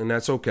little bit, and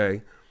that's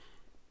okay.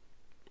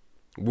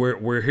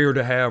 We're here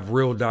to have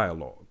real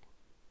dialogue.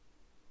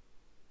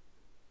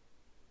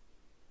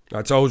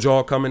 I told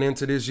y'all coming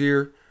into this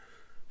year,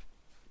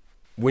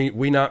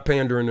 we not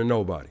pandering to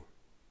nobody.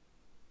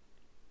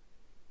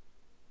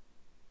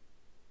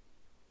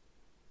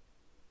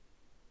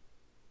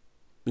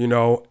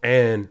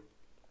 And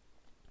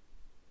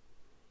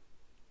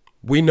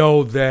we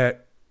know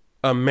that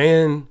a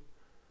man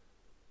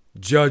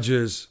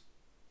judges,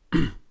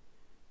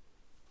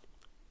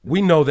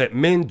 we know that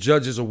men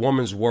judges a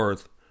woman's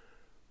worth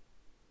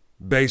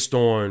based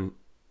on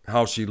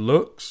how she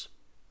looks,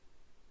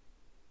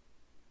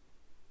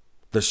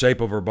 the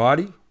shape of her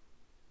body,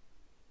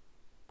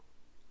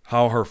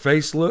 how her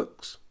face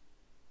looks.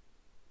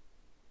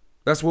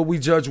 That's what we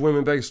judge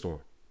women based on.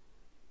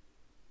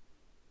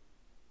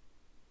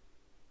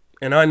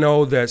 And I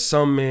know that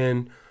some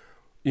men,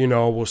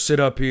 will sit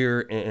up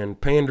here and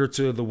pander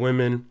to the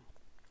women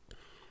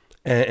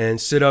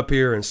and sit up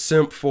here and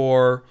simp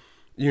for,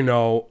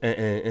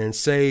 and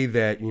say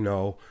that, you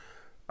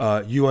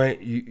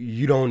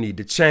don't need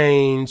to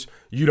change.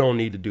 You don't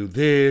need to do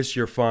this.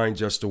 You're fine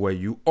just the way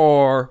you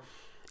are.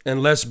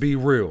 And let's be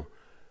real.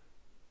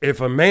 If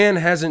a man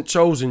hasn't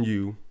chosen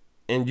you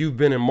and you've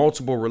been in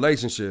multiple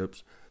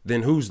relationships,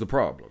 then who's the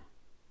problem?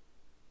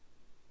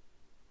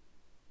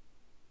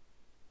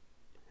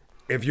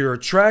 If you're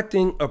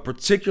attracting a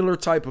particular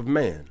type of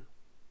man,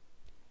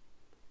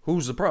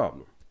 who's the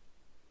problem?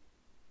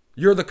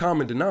 You're the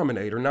common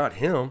denominator, not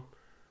him.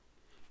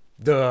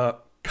 The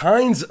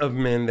kinds of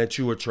men that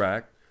you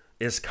attract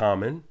is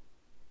common.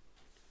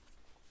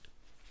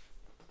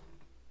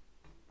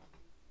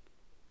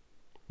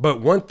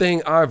 But one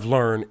thing I've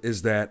learned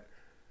is that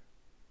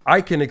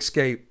I can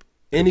escape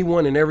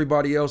anyone and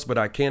everybody else, but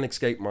I can't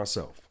escape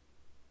myself.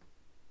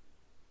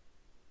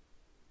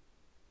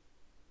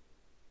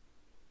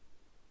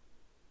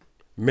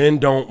 Men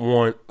don't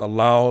want a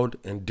loud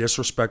and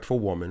disrespectful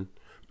woman.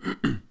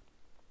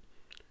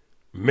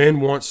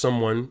 Men want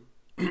someone,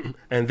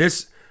 and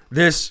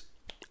this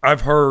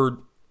I've heard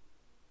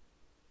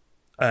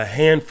a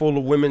handful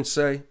of women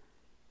say,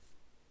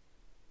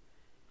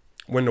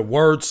 when the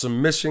word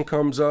submission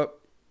comes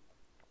up,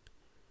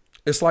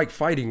 it's like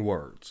fighting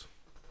words.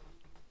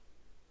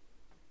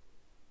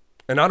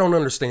 And I don't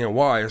understand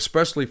why,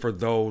 especially for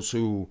those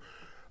who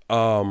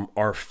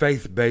are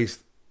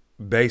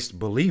faith-based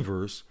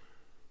believers.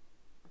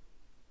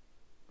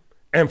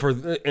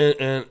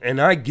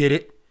 And I get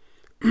it.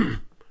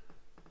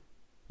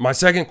 My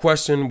second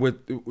question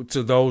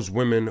to those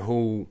women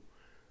who,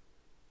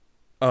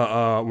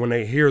 when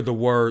they hear the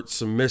word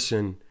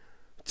submission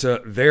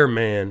to their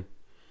man,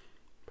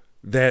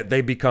 that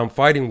they become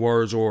fighting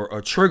words or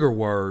a trigger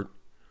word.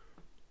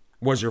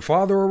 Was your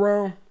father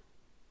around?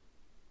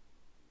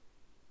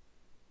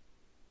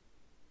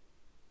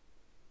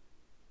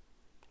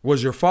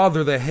 Was your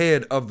father the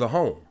head of the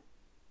home?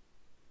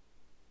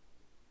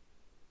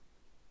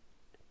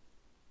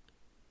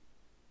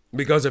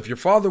 Because if your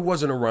father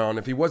wasn't around,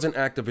 if he wasn't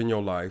active in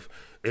your life,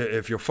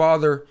 if your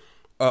father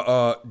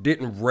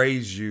didn't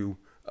raise you,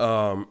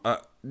 I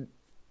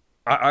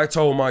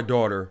told my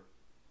daughter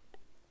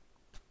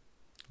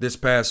this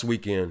past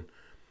weekend,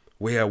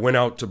 we had went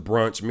out to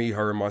brunch, me,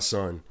 her, and my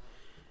son.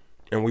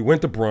 And we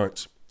went to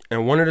brunch.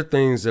 And one of the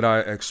things that I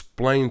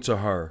explained to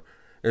her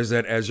is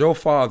that as your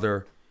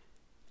father,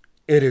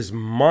 it is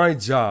my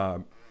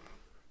job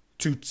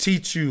to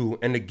teach you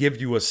and to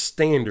give you a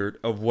standard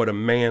of what a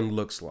man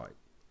looks like.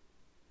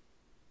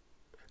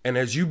 And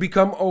as you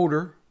become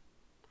older,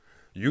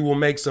 you will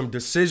make some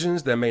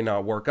decisions that may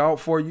not work out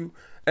for you,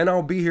 and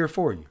I'll be here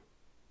for you.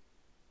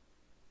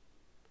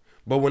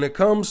 But when it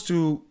comes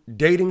to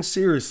dating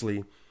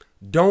seriously,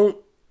 don't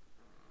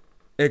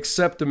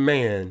accept a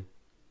man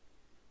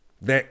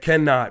that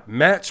cannot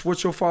match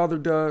what your father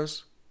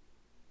does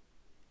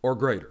or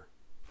greater.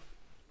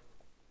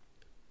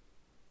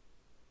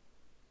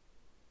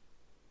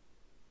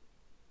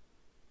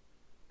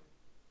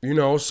 You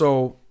know,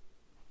 so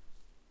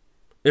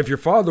if your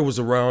father was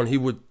around, he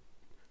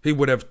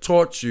would have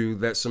taught you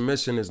that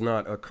submission is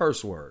not a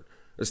curse word.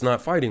 It's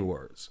not fighting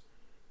words.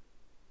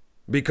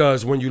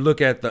 Because when you look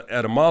at the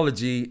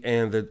etymology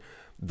and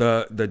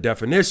the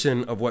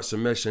definition of what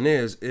submission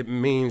is, it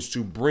means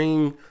to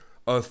bring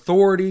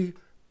authority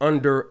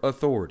under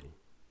authority.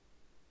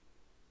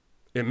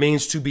 It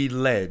means to be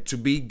led, to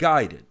be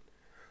guided,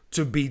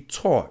 to be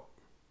taught.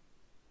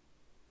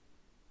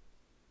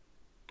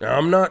 Now,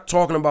 I'm not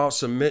talking about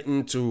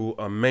submitting to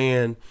a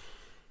man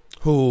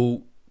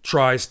who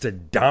tries to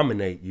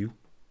dominate you.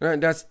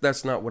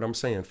 That's not what I'm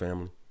saying,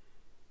 family.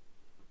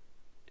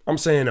 I'm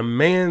saying a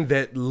man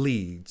that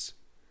leads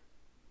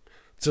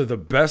to the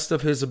best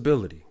of his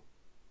ability.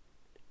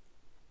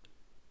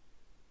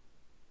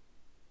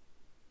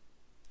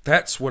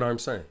 That's what I'm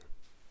saying.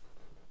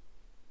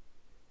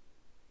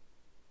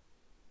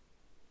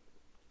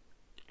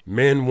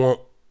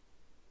 Men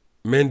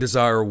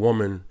desire a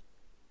woman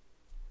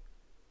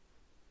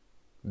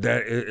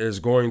that is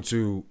going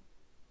to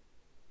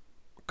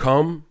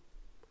come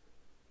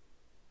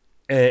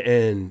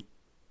and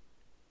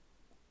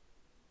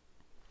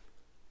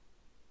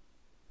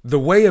the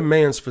way a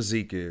man's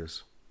physique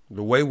is,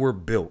 the way we're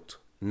built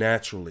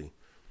naturally,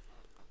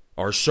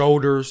 our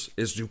shoulders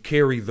is to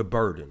carry the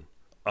burden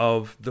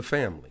of the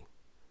family.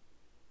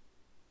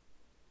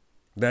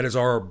 That is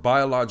our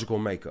biological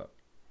makeup.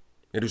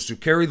 It is to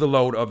carry the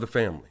load of the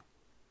family.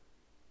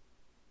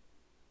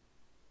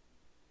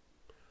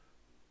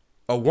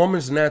 A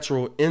woman's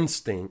natural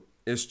instinct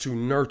is to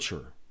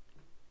nurture.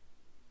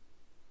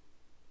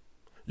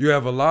 You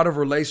have a lot of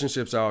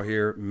relationships out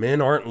here,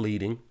 men aren't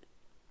leading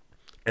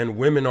and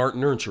women aren't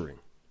nurturing.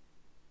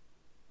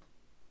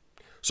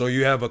 So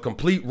you have a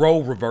complete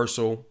role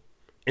reversal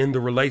in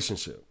the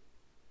relationship.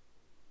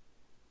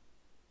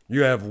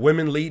 You have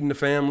women leading the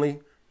family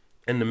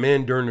and the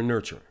men doing the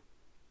nurturing.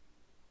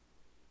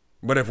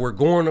 But if we're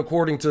going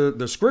according to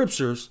the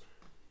scriptures,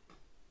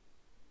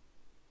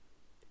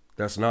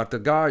 that's not the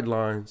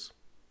guidelines.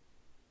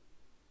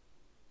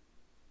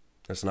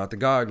 That's not the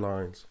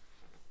guidelines.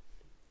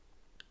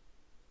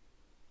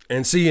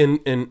 And see,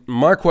 and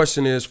my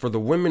question is for the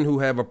women who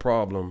have a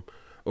problem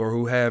or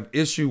who have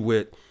issue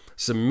with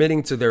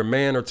submitting to their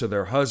man or to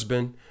their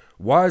husband,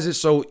 why is it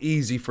so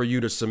easy for you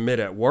to submit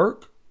at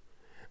work?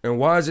 And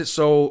why is it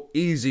so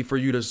easy for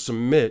you to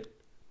submit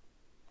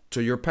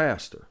to your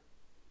pastor?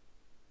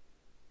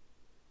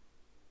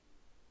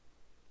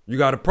 You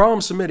got a problem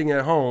submitting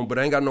at home, but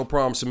ain't got no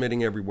problem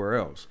submitting everywhere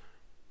else.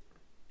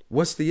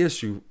 What's the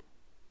issue?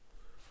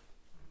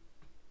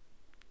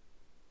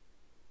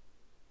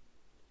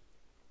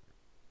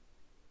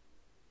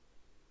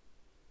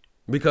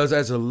 Because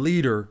as a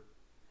leader,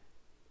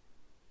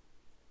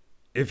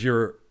 if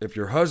your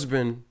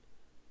husband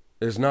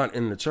is not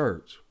in the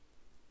church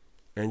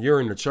and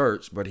you're in the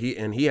church, but he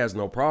has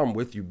no problem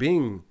with you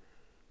being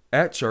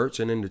at church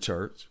and in the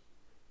church,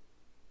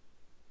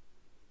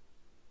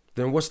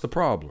 then what's the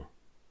problem?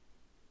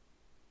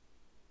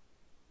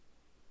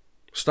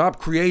 Stop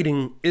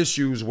creating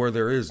issues where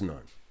there is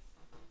none.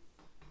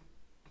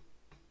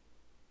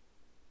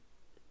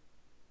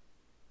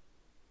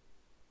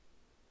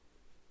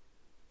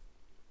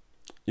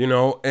 You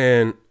know,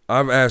 and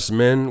I've asked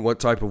men what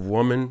type of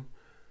woman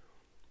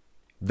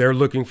they're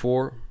looking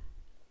for.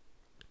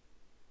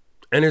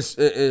 And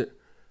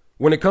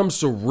when it comes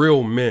to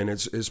real men,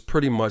 it's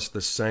pretty much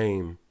the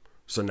same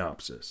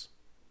synopsis.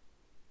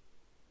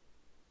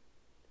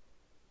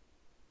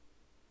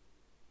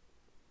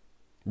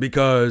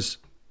 Because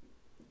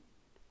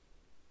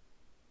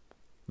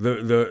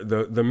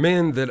the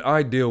men that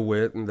I deal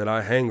with and that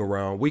I hang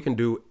around, we can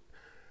do,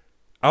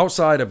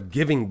 outside of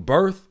giving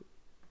birth,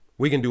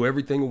 we can do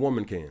everything a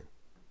woman can.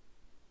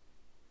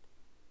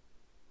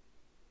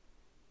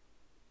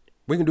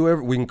 We can do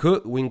we can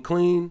cook, we can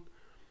clean,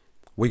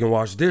 we can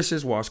wash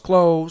dishes, wash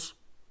clothes,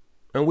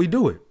 and we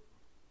do it.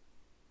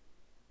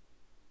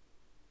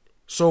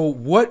 So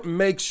what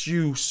makes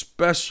you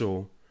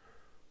special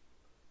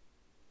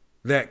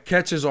that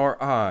catches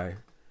our eye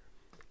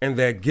and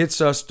that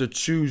gets us to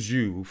choose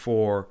you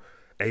for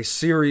a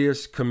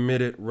serious,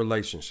 committed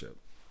relationship?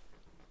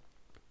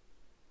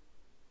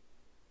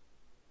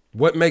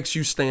 What makes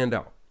you stand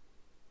out?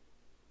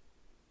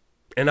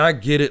 And I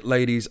get it,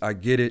 ladies. I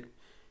get it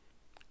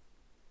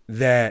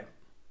that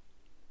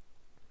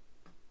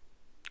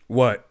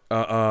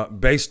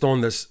based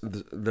on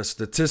the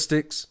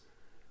statistics,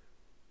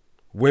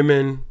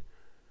 women,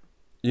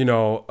 it's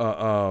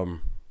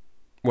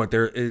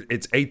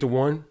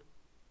 8-1.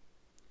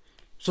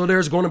 So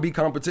there's going to be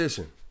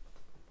competition.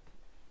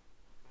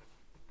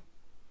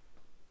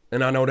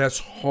 And I know that's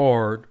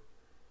hard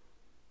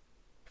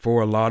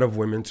for a lot of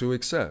women to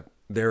accept.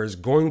 There is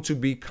going to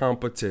be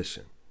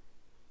competition.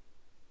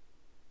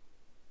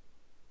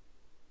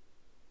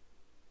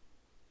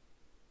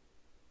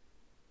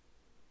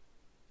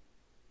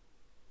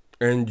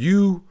 And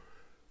you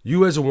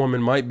as a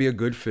woman might be a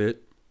good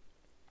fit.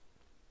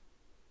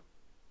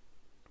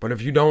 But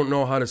if you don't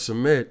know how to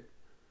submit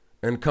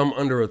and come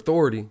under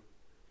authority,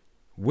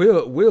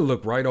 we'll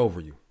look right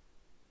over you.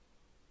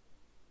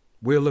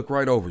 We'll look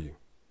right over you.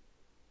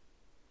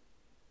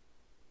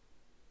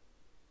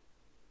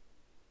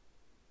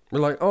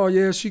 We're like, oh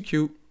yeah, she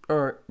cute. All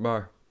right,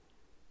 bye.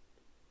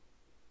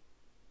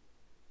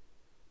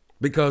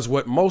 Because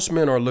what most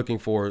men are looking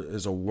for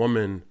is a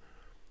woman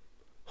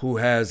who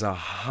has a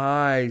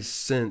high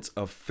sense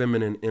of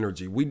feminine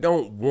energy. We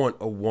don't want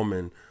a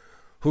woman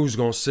who's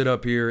going to sit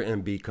up here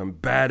and be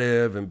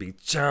combative and be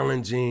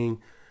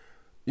challenging,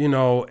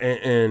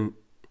 and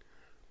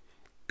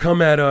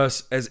come at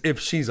us as if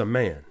she's a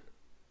man.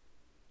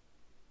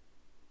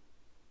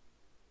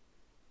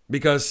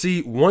 Because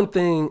see, one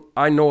thing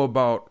I know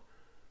about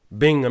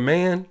being a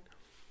man,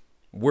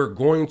 we're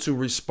going to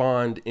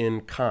respond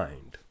in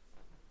kind.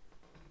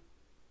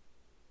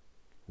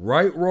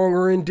 Right, wrong,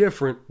 or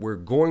indifferent, we're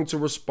going to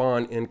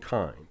respond in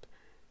kind.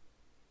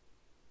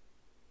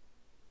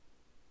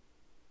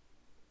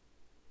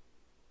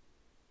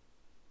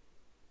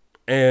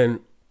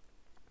 And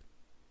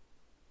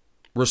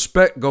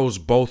respect goes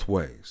both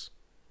ways.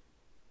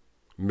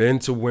 Men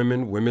to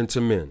women, women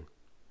to men.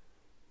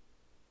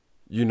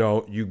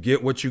 You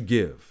get what you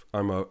give.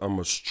 I'm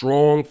a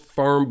strong,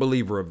 firm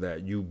believer of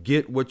that. You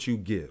get what you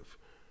give.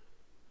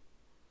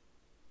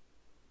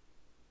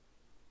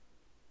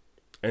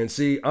 And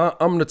see,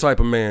 I'm the type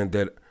of man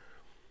that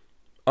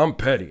I'm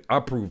petty. I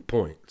prove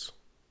points.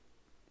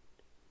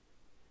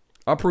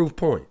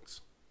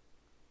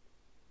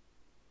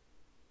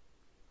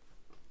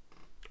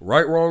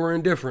 Right, wrong, or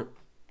indifferent.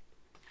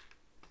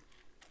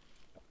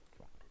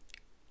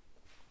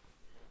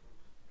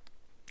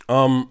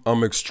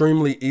 I'm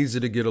extremely easy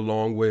to get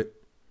along with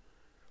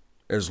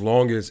as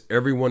long as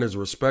everyone is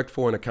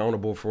respectful and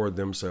accountable for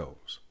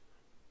themselves.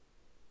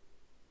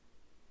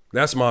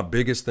 That's my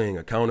biggest thing.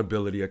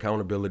 Accountability.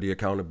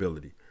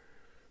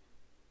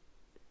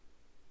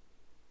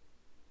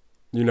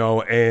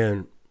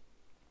 And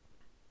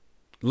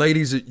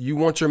ladies, you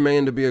want your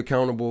man to be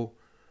accountable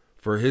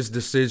for his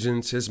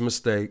decisions, his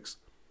mistakes.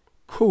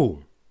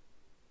 Cool.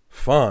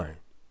 Fine.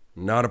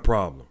 Not a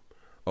problem.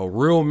 A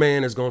real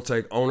man is going to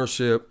take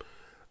ownership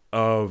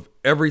of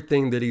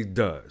everything that he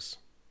does.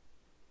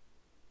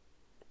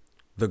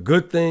 The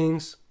good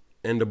things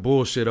and the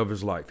bullshit of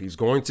his life. He's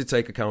going to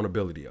take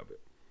accountability of it.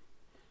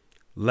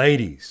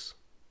 Ladies,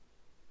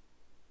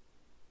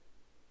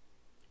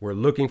 we're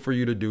looking for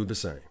you to do the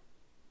same.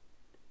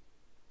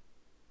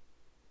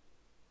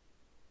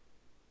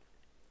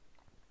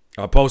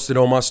 I posted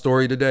on my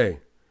story today.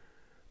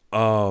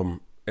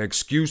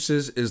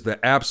 Excuses is the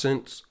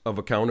absence of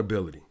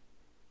accountability.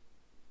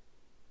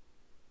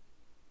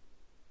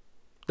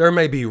 There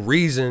may be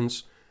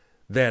reasons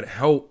that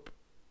help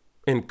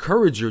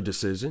encourage your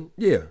decision.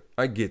 Yeah,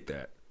 I get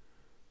that.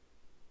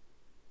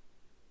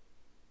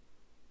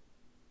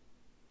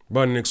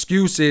 But an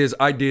excuse is,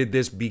 I did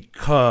this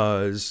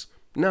because,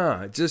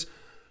 just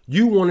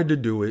you wanted to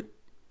do it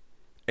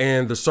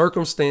and the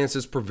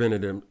circumstances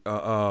presented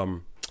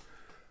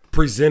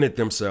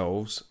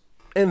themselves,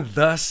 and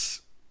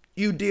thus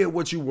you did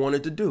what you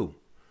wanted to do.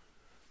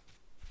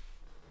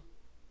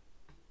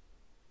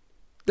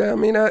 I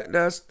mean,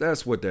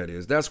 that's what that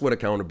is. That's what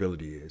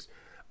accountability is.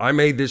 I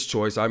made this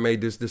choice. I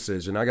made this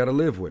decision. I got to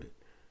live with it.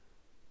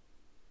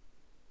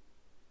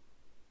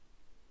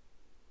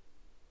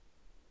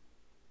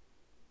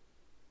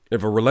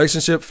 If a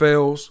relationship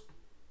fails,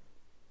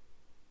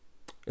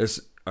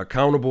 it's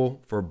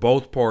accountable for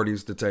both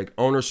parties to take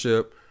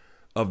ownership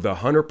of the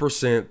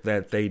 100%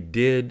 that they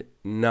did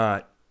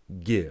not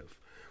give.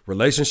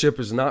 Relationship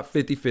is not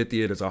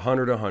 50-50. It is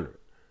 100-100.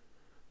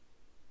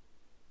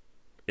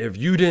 If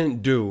you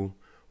didn't do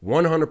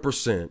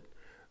 100%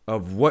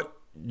 of what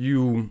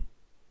you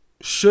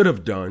should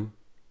have done,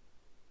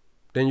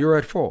 then you're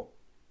at fault.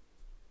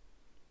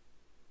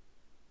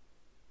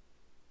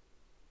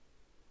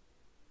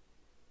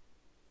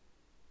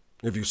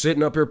 If you're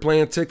sitting up here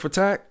playing tick for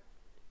tack,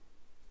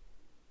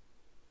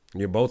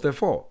 you're both at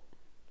fault.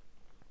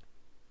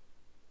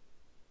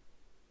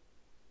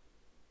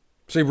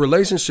 See,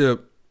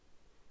 relationship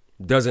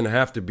doesn't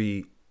have to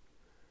be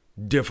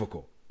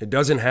difficult. It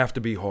doesn't have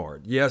to be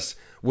hard. Yes,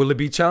 will it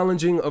be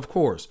challenging? Of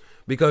course,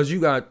 because you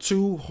got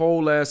two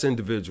whole ass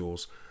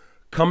individuals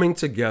coming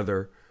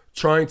together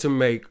trying to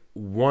make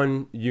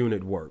one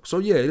unit work. So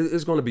yeah,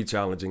 it's going to be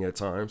challenging at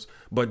times,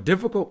 but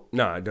difficult?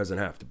 Nah, it doesn't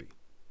have to be.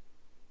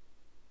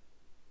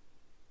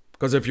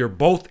 Because if you're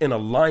both in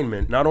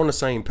alignment, not on the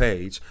same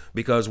page,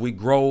 because we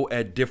grow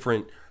at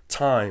different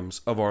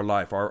times of our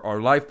life.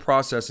 Our life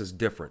process is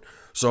different.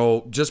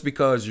 So just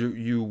because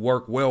you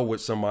work well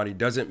with somebody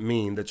doesn't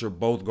mean that you're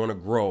both going to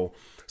grow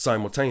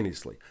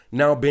simultaneously.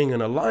 Now, being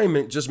in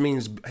alignment just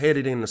means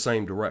headed in the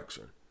same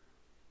direction.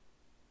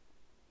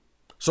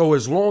 So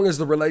as long as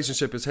the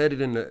relationship is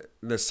headed in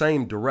the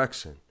same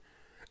direction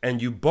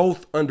and you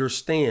both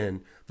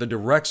understand the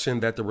direction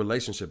that the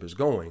relationship is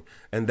going,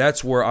 and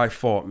that's where I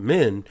fault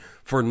men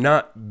for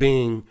not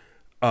being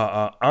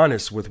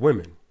honest with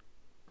women.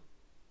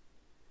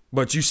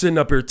 But you sitting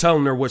up here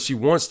telling her what she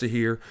wants to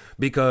hear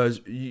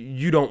because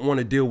you don't want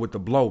to deal with the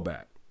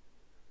blowback.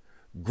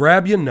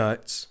 Grab your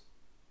nuts,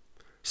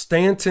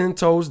 stand 10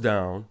 toes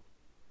down,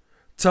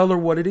 tell her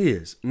what it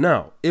is.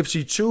 Now, if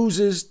she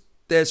chooses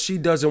that she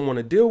doesn't want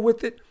to deal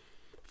with it,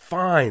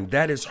 fine,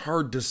 that is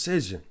her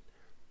decision.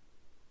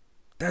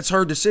 That's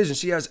her decision.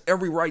 She has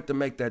every right to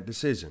make that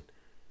decision.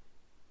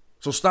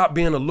 So stop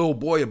being a little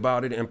boy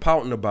about it and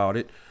pouting about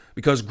it,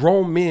 because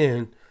grown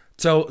men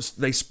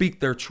they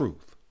speak their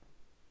truth.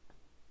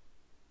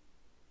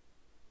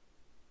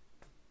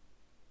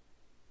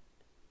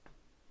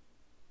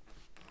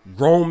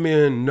 Grown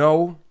men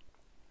know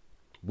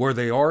where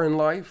they are in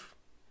life,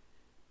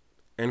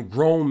 and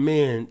grown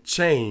men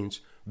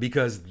change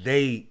because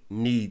they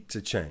need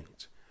to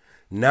change,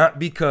 not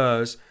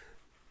because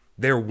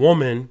their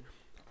woman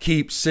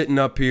keeps sitting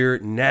up here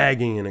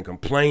nagging and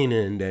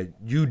complaining that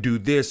you do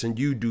this and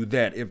you do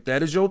that. If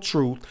that is your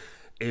truth,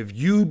 if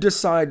you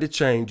decide to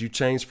change, you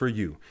change for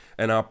you.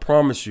 And I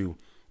promise you,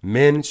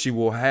 men, she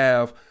will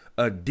have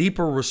a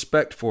deeper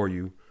respect for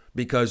you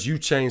because you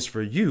changed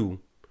for you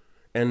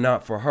and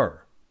not for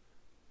her.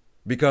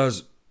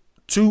 Because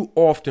too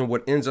often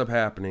what ends up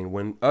happening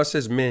when us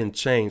as men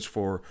change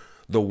for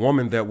the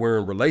woman that we're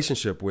in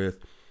relationship with,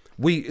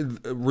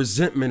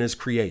 resentment is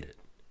created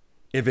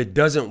if it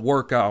doesn't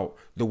work out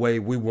the way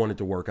we want it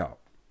to work out.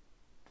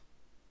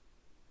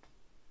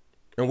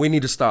 And we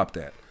need to stop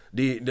that.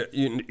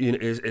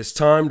 It's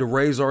time to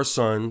raise our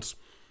sons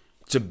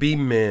to be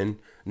men,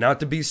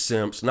 not to be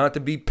simps, not to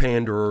be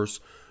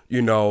panderers,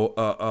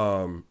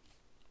 not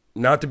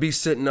to be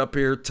sitting up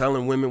here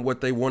telling women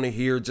what they want to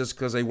hear just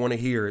because they want to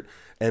hear it.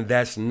 And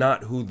that's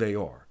not who they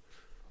are.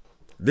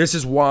 This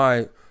is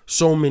why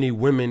so many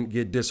women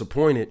get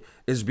disappointed,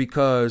 is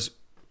because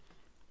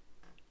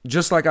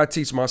just like I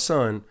teach my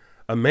son,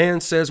 a man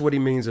says what he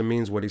means and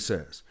means what he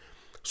says.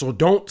 So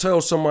don't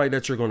tell somebody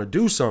that you're going to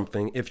do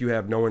something if you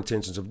have no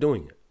intentions of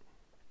doing it.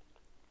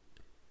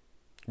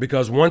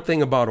 Because one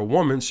thing about a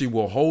woman, she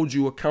will hold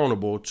you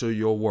accountable to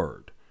your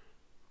word.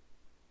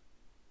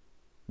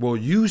 Well,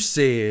 you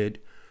said,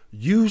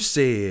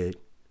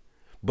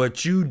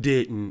 but you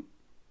didn't.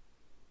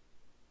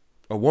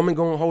 A woman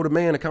gonna hold a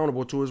man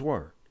accountable to his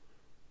word.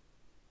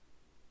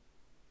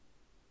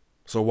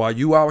 So while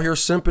you out here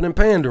simping and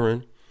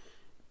pandering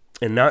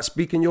and not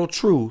speaking your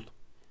truth,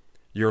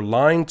 you're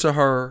lying to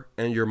her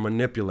and you're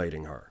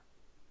manipulating her.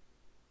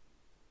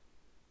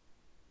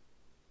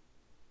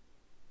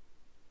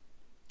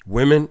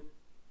 Women,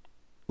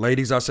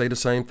 ladies, I say the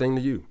same thing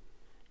to you.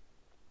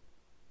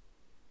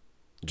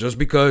 Just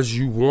because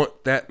you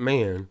want that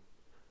man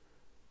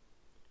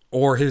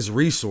or his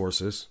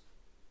resources,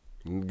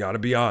 you got to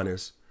be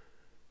honest,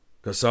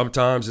 because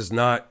sometimes it's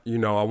not,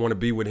 I want to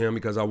be with him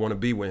because I want to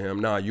be with him.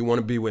 Nah, you want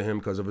to be with him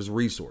because of his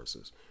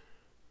resources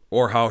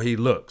or how he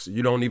looks.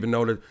 You don't even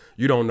know that.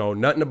 You don't know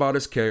nothing about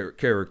his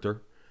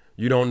character.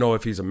 You don't know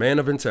if he's a man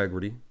of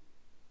integrity.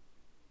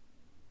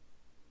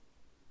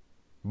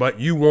 But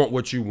you want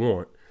what you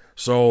want.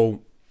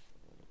 So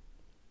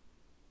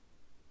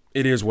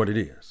it is what it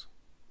is.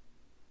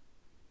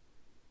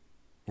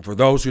 For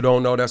those who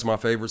don't know, that's my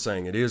favorite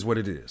saying. It is what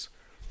it is.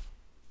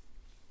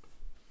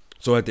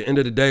 So at the end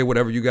of the day,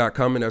 whatever you got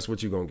coming, that's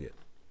what you're going to get.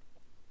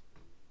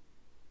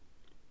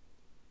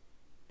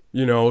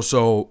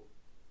 So,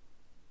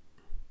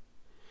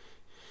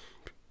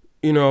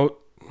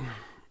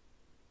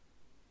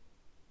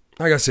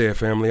 like I said,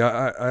 family,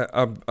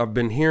 I've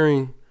been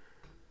hearing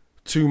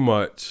too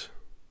much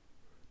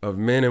of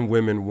men and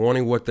women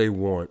wanting what they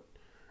want,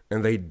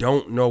 and they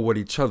don't know what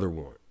each other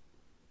want.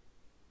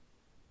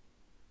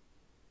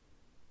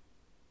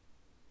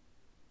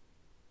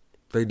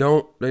 They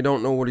don't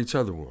know what each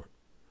other want.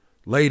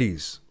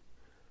 Ladies,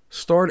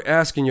 start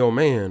asking your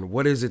man,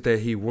 what is it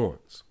that he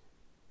wants?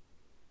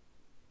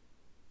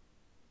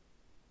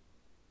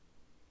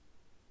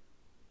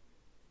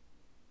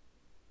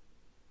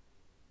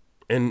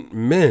 And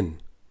men,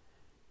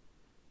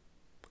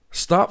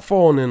 Stop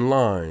falling in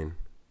line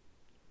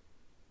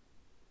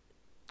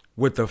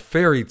with a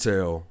fairy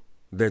tale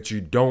that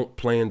you don't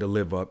plan to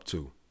live up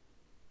to.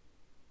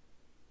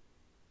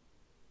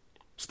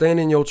 Stand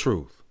in your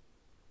truth.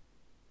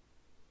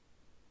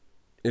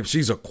 If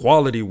she's a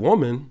quality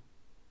woman,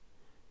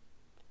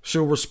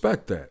 she'll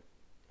respect that.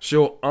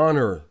 She'll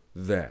honor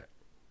that.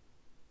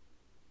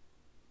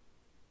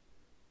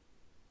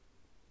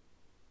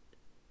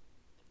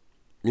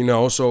 You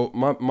know, so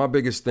my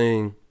biggest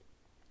thing,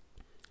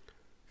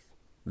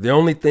 the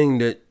only thing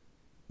that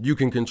you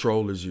can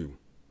control is you.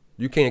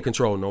 You can't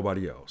control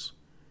nobody else.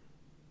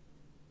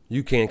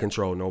 You can't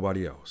control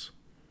nobody else.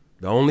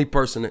 The only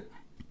person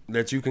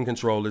that you can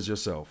control is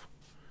yourself.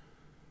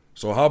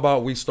 So how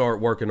about we start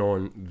working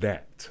on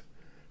that?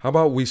 How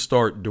about we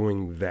start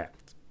doing that?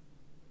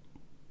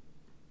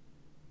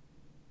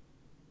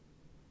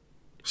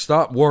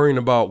 Stop worrying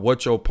about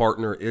what your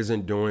partner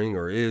isn't doing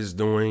or is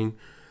doing,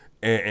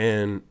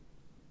 and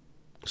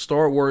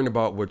start worrying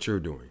about what you're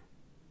doing.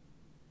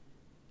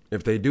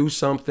 If they do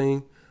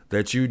something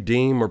that you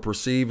deem or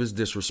perceive as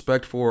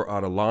disrespectful or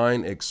out of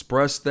line,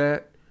 express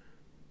that.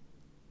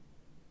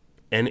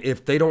 And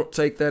if they don't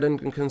take that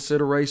into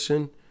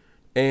consideration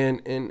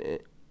and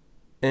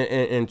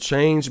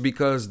change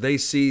because they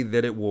see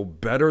that it will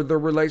better the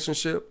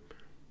relationship,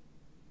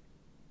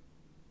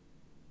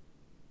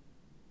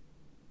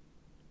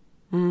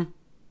 you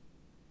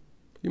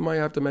might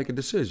have to make a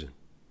decision.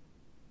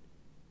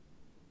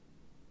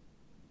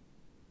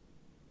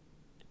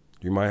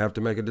 You might have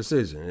to make a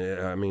decision.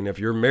 I mean, if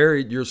you're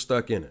married, you're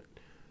stuck in it.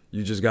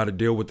 You just got to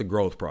deal with the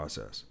growth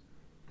process.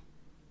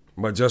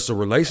 But just a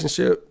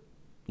relationship,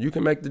 you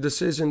can make the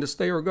decision to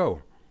stay or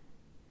go.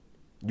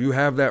 You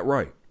have that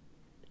right.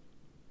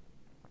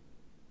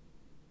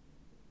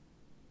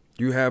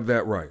 You have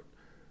that right.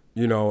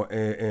 You know,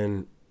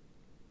 and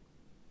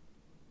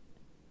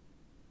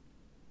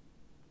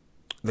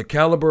the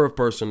caliber of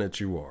person that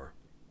you are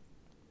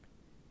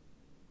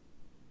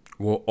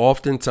will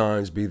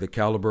oftentimes be the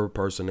caliber of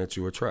person that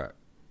you attract.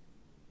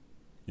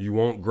 You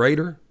want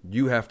greater,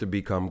 you have to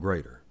become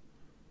greater.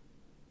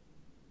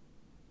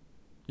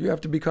 You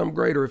have to become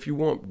greater if you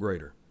want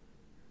greater.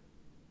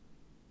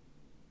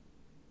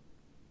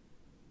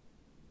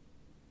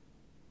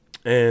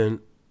 And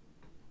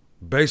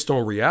based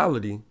on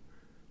reality,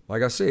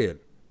 like I said,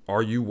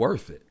 are you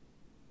worth it?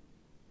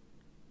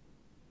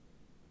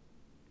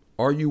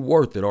 Are you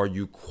worth it? Are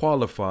you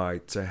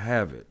qualified to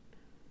have it?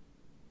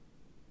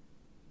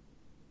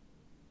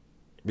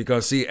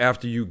 Because see,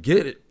 after you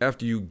get it,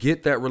 after you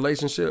get that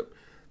relationship,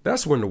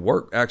 that's when the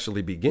work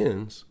actually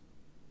begins.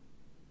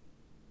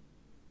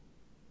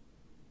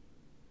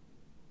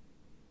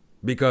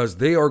 Because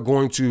they are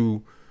going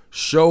to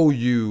show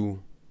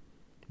you,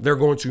 they're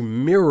going to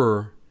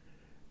mirror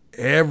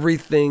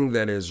everything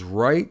that is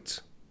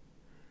right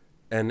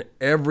and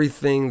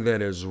everything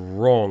that is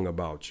wrong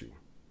about you.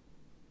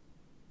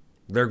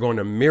 They're going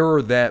to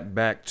mirror that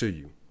back to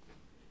you.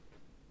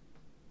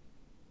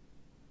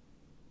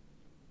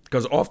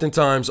 Because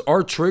oftentimes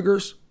our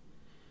triggers,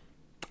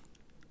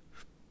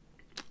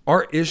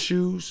 our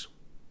issues,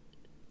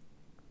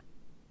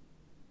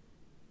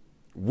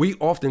 we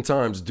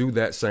oftentimes do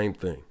that same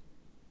thing.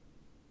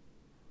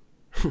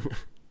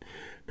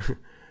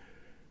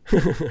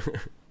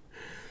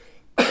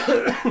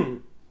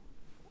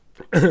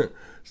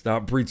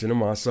 Stop preaching to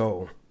my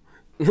soul.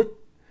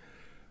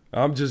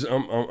 I'm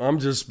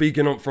just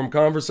speaking from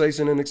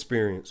conversation and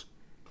experience.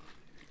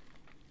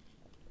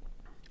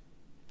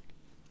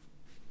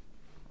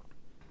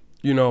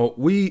 You know,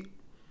 we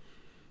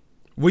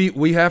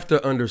have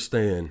to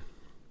understand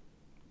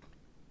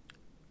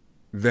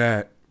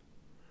that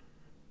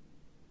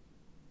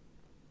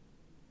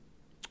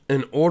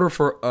in order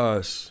for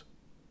us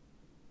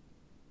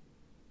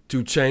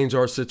to change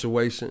our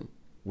situation,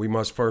 we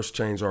must first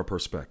change our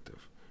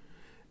perspective.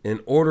 In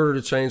order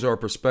to change our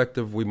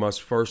perspective, we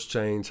must first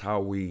change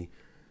how we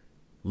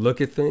look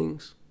at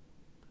things.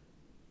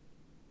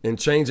 In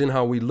changing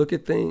how we look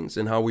at things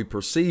and how we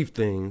perceive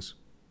things,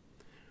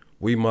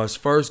 we must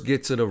first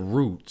get to the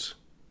root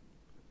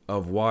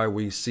of why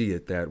we see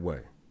it that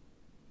way.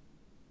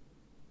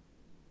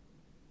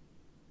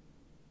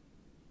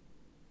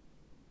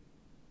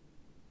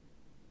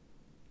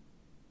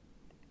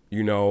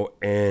 You know,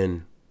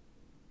 and,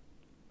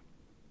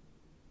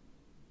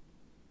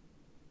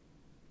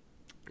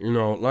 you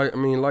know,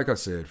 like I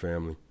said,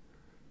 family,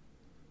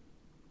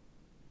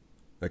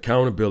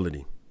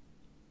 accountability.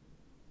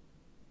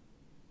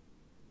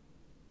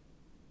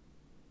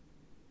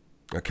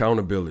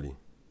 Accountability.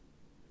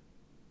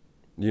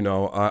 You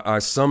know, I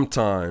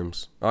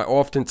oftentimes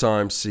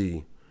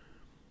see,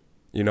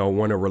 you know,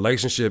 when a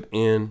relationship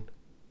ends,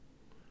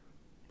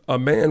 a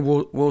man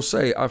will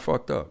say, I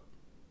fucked up.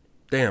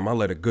 Damn, I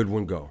let a good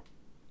one go.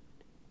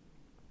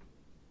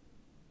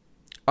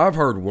 I've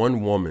heard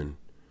one woman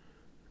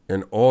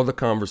in all the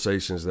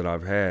conversations that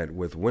I've had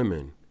with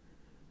women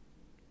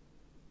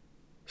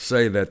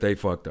say that they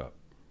fucked up.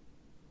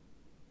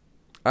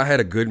 I had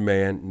a good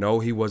man. No,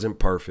 he wasn't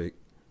perfect.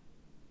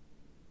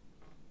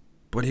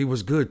 But he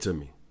was good to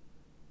me.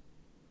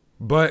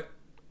 But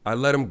I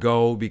let him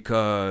go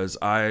because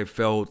I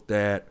felt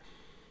that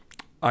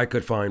I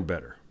could find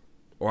better,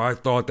 or I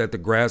thought that the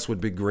grass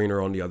would be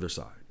greener on the other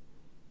side.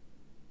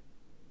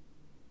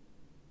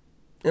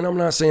 And I'm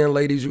not saying,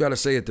 ladies, you got to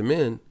say it to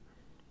men.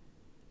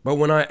 But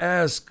when I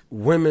ask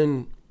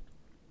women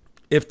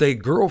if they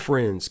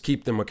girlfriends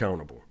keep them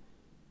accountable,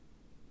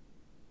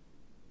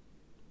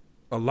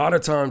 a lot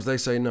of times they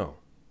say no.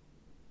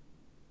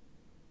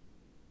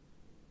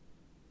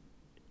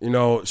 You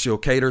know, she'll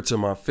cater to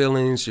my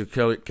feelings. She'll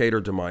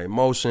cater to my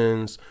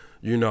emotions,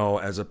 you know,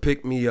 as a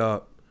pick me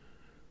up.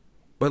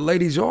 But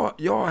ladies,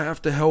 y'all have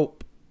to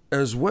help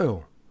as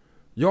well.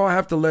 Y'all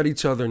have to let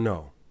each other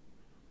know.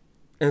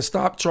 And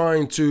stop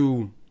trying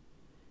to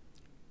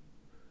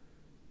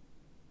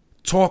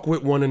talk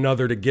with one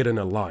another to get an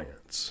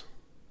alliance,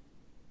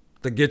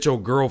 to get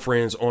your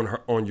girlfriends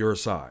on your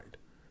side.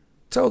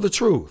 Tell the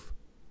truth.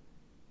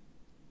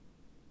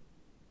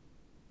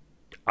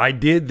 I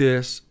did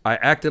this, I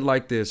acted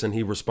like this, and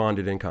he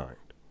responded in kind.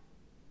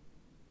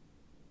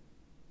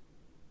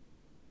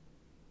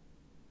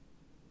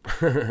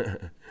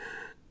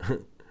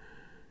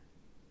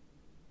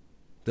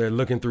 They're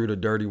looking through the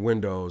dirty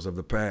windows of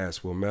the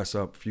past will mess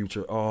up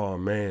future. Oh,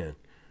 man.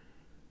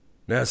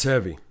 That's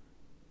heavy.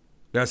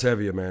 That's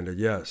heavy, Amanda.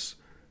 Yes.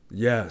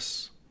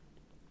 Yes.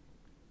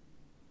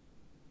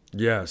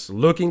 Yes.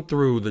 Looking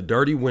through the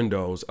dirty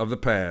windows of the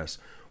past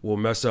will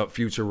mess up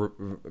future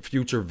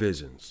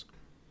visions.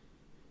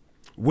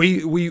 We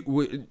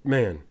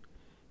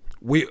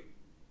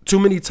too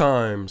many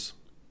times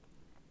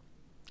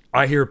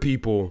I hear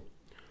people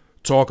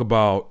talk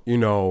about, you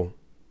know,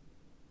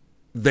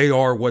 they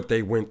are what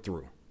they went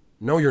through.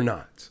 No, you're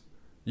not.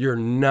 You're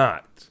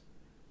not.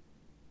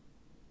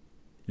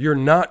 You're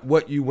not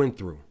what you went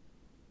through.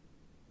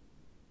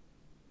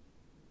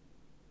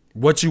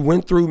 What you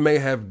went through may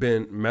have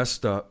been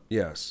messed up,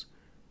 yes.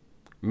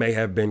 May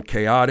have been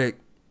chaotic.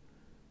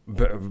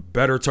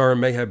 Better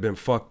term, may have been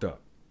fucked up.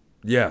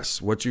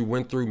 Yes, what you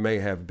went through may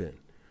have been.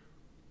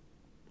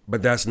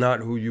 But that's not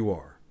who you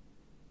are.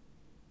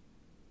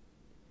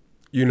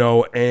 You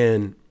know,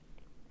 and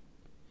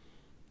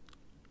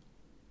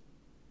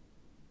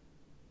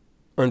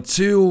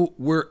until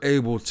we're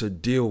able to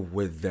deal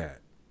with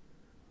that,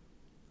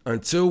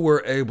 until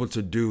we're able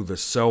to do the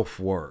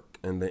self-work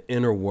and the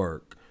inner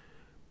work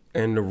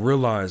and to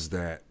realize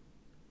that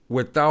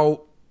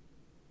without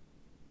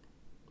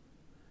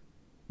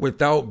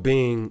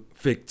being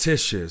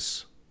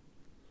fictitious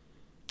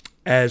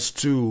as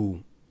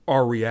to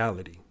our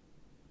reality.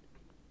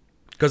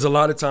 Because a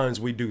lot of times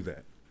we do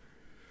that.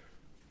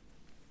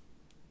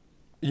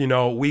 You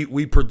know,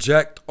 we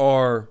project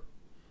our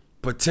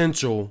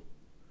potential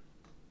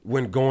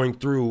when going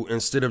through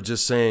instead of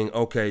just saying,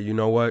 okay, you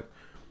know what?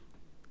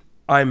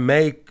 I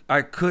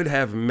could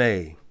have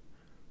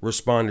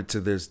responded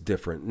to this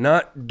different.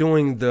 Not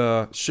doing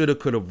the shoulda,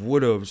 coulda,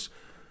 woulda's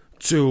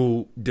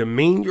to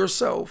demean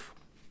yourself,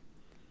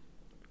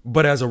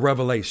 but as a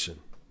revelation.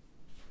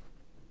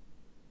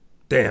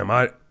 Damn,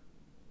 I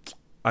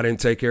didn't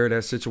take care of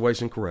that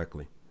situation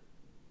correctly.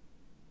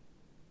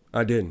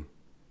 I didn't.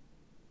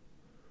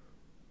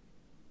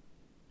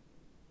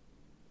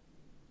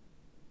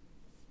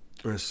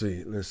 Let's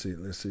see.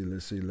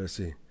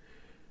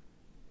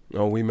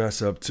 Oh, we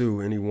mess up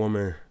too. Any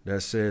woman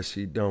that says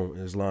she don't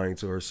is lying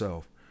to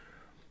herself.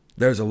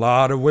 There's a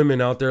lot of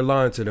women out there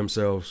lying to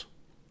themselves.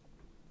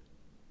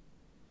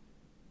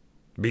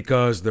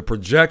 Because the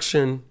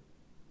projection,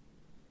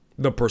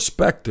 the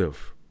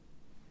perspective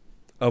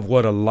of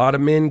what a lot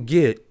of men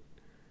get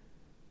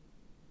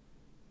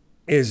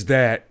is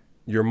that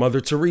your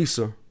Mother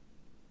Teresa,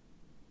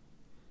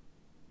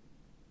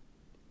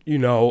 you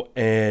know,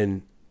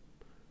 and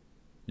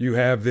you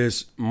have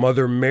this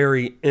Mother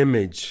Mary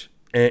image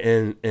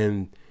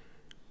and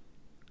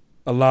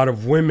a lot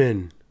of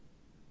women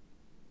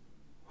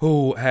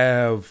who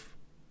have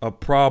a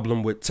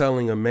problem with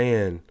telling a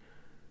man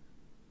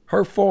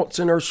her faults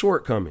and her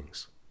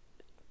shortcomings.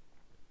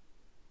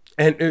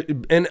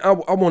 And I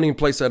won't even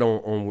place that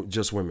on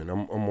just women.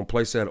 I'm going to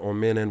place that on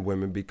men and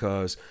women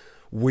because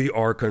we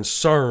are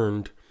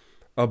concerned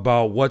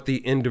about what the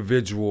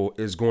individual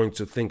is going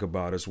to think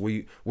about us.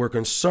 We're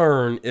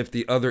concerned if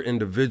the other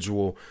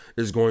individual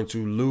is going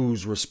to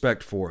lose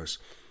respect for us.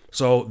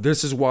 So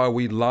this is why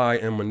we lie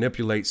and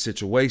manipulate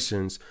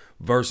situations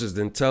versus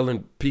than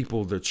telling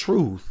people the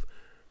truth,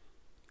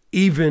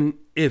 even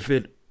if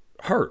it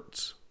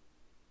hurts.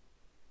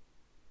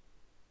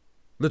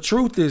 The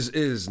truth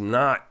is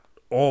not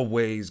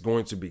always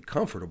going to be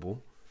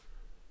comfortable.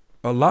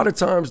 A lot of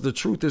times the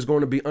truth is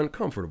going to be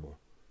uncomfortable.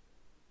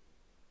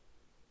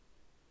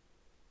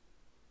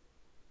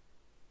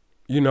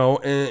 You know,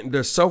 and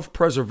the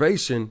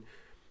self-preservation,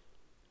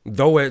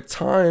 though at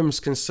times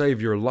can save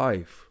your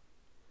life,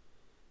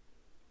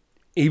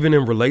 even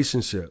in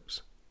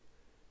relationships,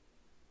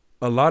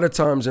 a lot of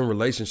times in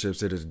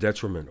relationships it is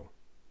detrimental.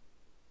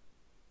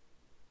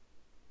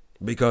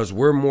 Because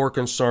we're more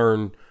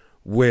concerned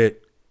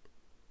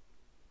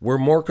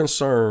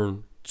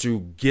to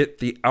get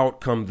the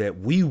outcome that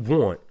we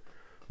want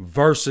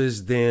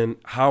versus then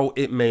how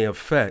it may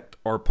affect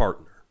our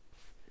partner.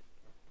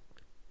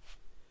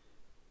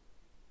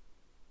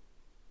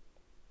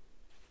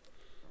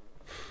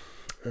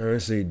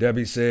 Let's see.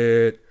 Debbie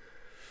said,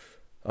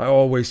 I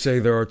always say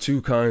there are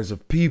two kinds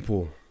of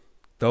people: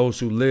 those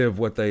who live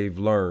what they've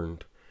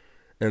learned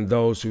and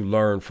those who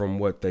learn from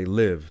what they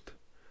lived.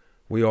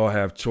 We all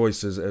have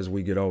choices as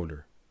we get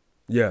older.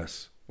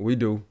 Yes, we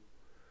do.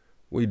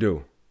 We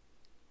do.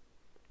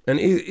 And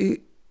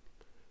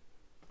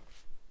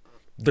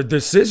the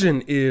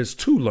decision is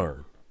to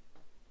learn.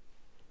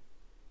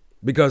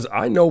 Because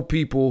I know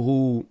people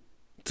who,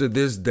 to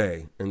this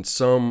day, and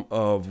some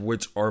of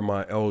which are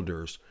my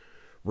elders,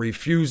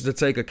 refuse to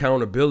take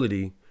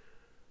accountability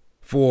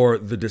for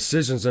the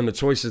decisions and the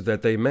choices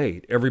that they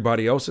made.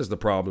 Everybody else is the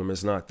problem.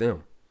 It's not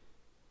them.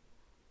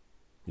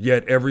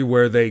 Yet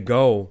everywhere they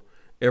go,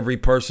 every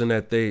person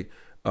that they,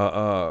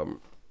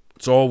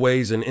 it's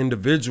always an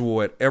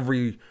individual at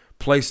every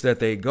place that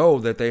they go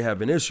that they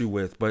have an issue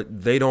with,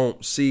 but they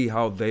don't see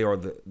how they are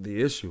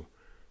the issue.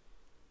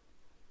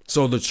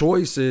 So the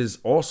choice is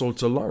also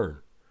to learn,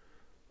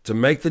 to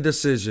make the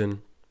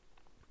decision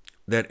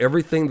that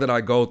everything that I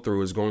go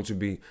through is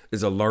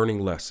a learning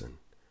lesson.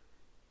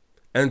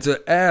 And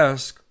to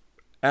ask,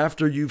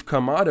 after you've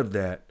come out of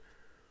that,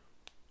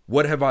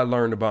 what have I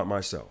learned about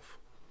myself?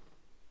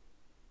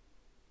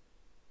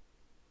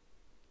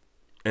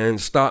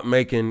 And stop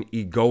making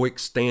egoic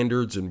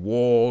standards and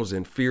walls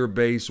and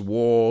fear-based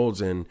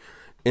walls and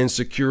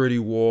insecurity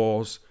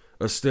walls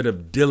instead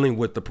of dealing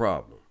with the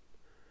problem.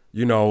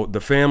 You know,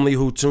 the family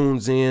who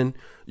tunes in,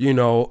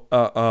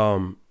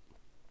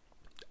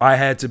 I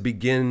had to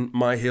begin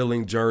my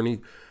healing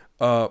journey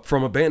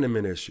from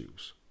abandonment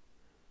issues.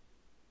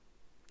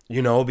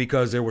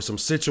 Because there were some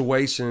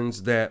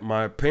situations that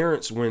my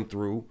parents went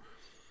through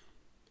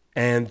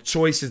and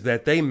choices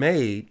that they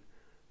made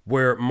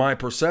where my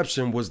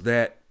perception was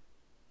that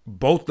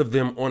both of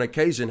them on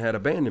occasion had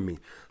abandoned me.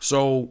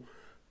 So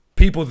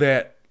people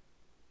that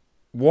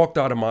walked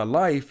out of my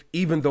life,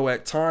 even though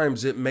at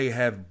times it may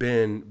have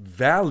been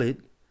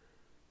valid,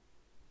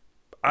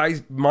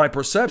 my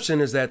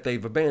perception is that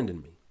they've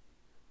abandoned me.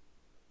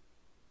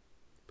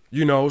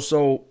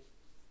 So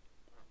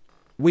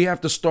we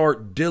have to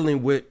start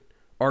dealing with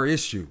our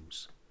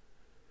issues.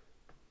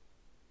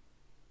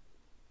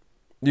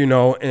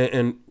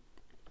 And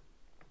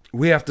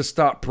we have to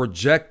stop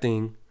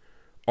projecting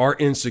our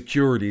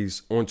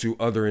insecurities onto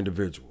other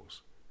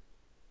individuals.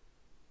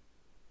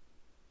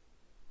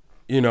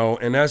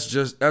 And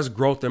that's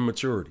growth and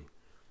maturity.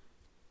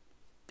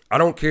 I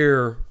don't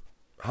care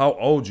how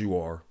old you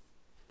are.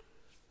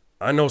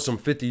 I know some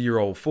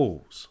 50-year-old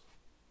fools.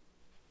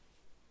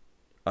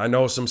 I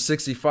know some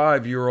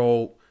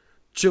 65-year-old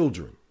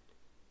children.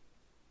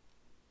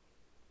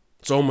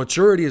 So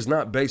maturity is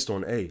not based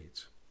on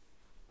age.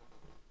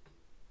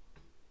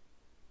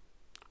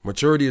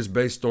 Maturity is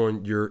based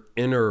on your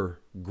inner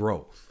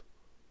growth.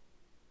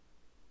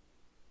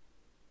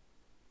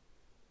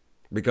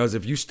 Because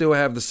if you still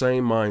have the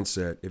same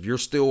mindset, if you're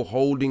still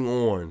holding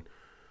on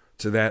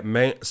to that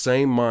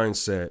same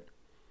mindset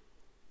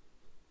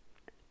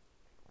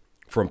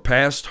from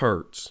past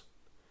hurts,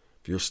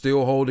 if you're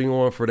still holding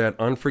on for that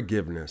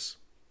unforgiveness,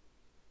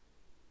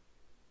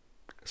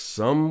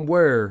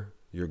 somewhere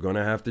you're going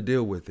to have to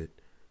deal with it.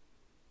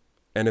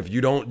 And if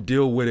you don't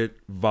deal with it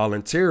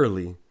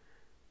voluntarily,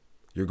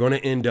 you're going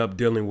to end up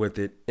dealing with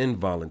it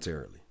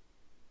involuntarily.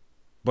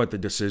 But the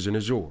decision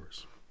is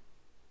yours.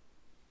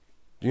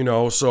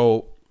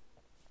 So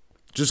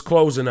just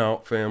closing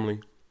out,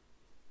 family,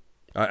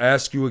 I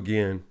ask you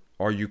again,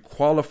 are you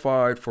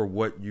qualified for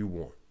what you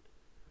want?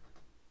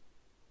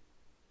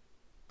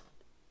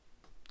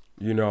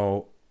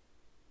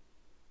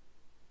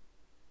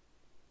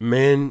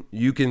 Men,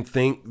 you can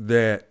think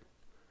that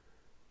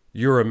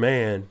you're a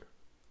man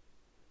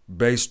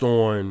based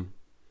on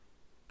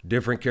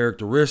different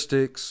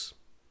characteristics,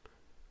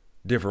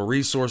 different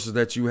resources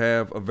that you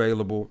have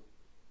available,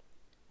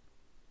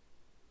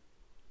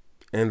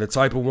 and the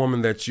type of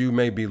woman that you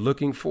may be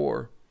looking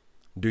for.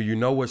 Do you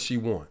know what she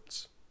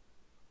wants?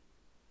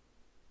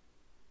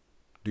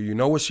 Do you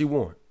know what she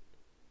wants?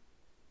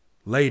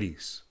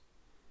 Ladies,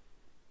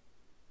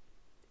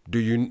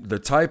 the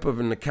type of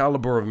and the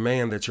caliber of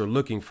man that you're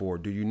looking for,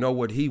 do you know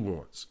what he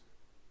wants?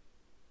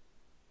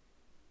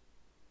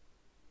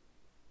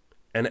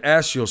 And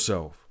ask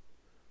yourself,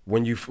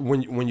 when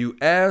you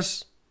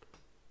ask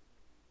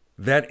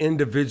that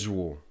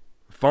individual,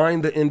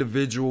 find the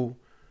individual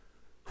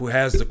who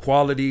has the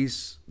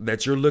qualities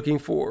that you're looking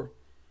for,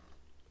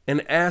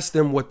 and ask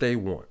them what they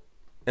want.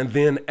 And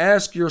then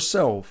ask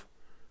yourself,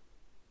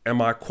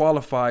 am I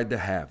qualified to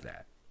have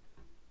that?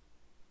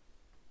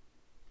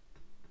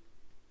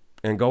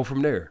 And go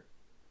from there.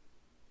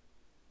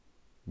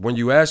 When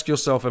you ask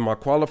yourself, am I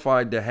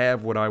qualified to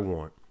have what I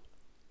want?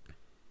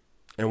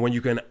 And when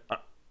you can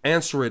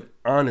answer it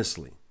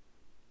honestly,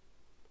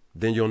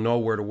 then you'll know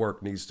where the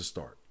work needs to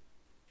start.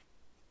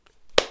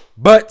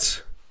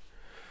 But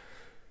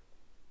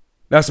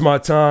that's my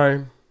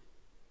time.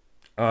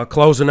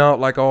 Closing out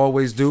like I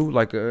always do,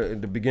 like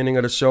at the beginning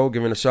of the show,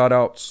 giving a shout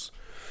outs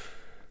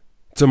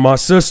to my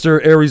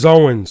sister, Aries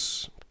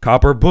Owens.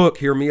 Copper Book,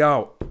 hear me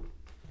out.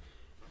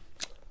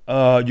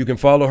 You can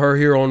follow her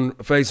here on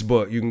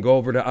Facebook. You can go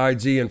over to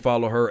IG and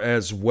follow her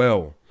as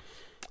well.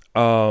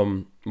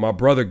 My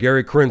brother,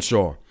 Gary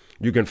Crenshaw.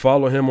 You can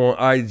follow him on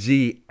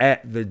IG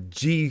at the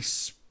G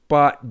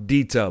Spot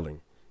Detailing.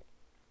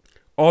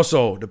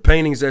 Also, the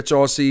paintings that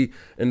y'all see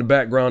in the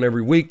background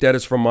every week, that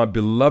is from my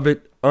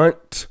beloved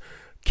aunt,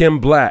 Kim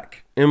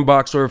Black.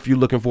 Inbox her if you're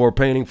looking for a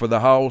painting for the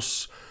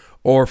house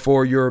or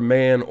for your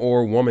man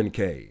or woman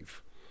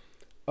cave.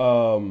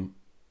 Giving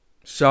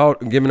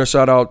a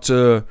shout out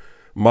to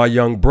my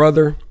young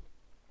brother,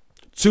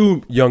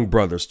 two of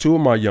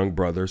my young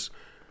brothers,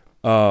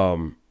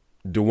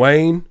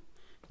 Dwayne.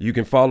 You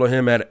can follow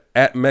him at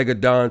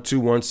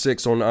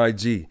Megadon216 on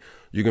IG.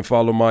 You can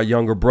follow my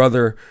younger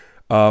brother,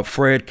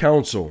 Fred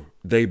Council.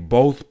 They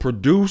both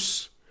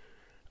produce.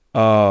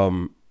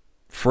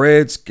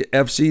 Fred's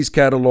FC's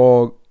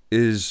catalog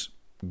is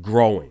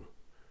growing.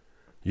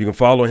 You can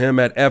follow him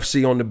at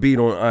FC on the Beat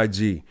on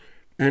IG.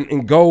 And you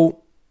can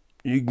go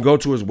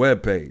to his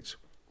webpage.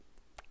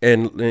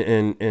 And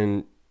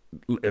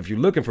if you're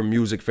looking for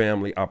music,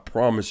 family, I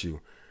promise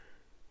you,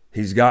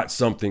 he's got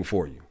something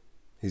for you.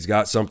 He's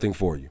got something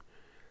for you.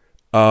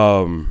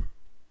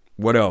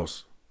 What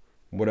else?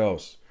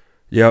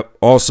 Yep.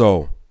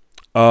 Also,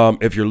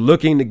 if you're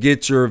looking to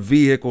get your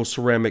vehicle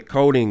ceramic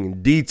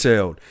coating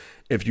detailed,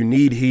 if you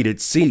need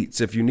heated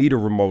seats, if you need a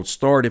remote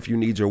start, if you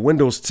need your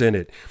windows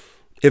tinted,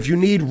 if you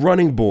need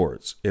running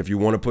boards, if you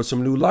want to put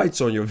some new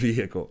lights on your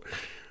vehicle,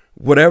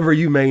 whatever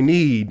you may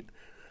need,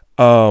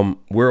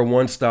 we're a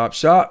one-stop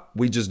shop.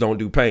 We just don't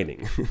do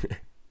painting.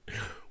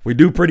 We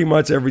do pretty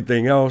much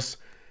everything else.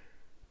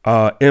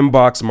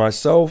 Inbox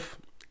myself,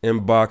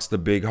 inbox the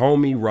big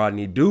homie,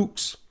 Rodney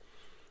Dukes.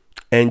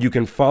 And you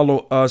can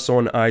follow us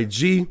on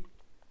IG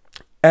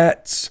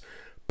at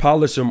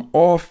Polish 'em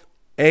Off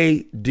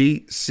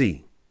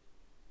ADC.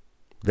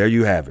 There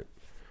you have it.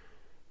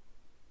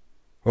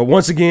 Well,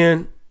 once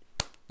again,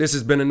 this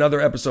has been another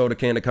episode of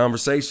Candid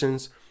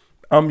Conversations.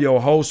 I'm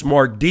your host,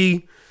 Mark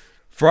D.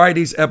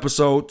 Friday's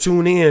episode,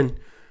 tune in.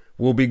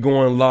 We'll be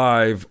going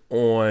live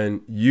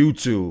on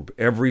YouTube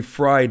every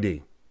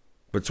Friday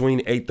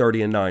between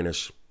 8:30 and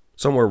 9ish,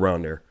 somewhere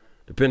around there,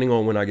 depending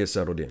on when I get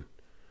settled in.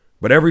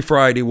 But every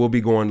Friday, we'll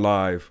be going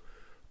live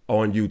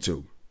on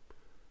YouTube.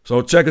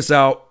 So check us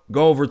out.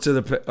 Go over to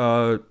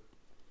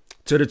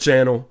the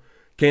channel,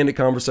 Candid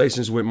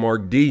Conversations with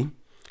Mark D.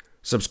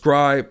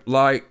 Subscribe,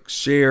 like,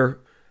 share,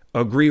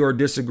 agree or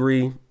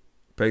disagree.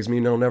 Pays me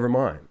no, never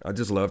mind. I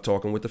just love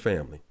talking with the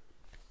family.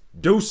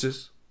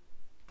 Deuces.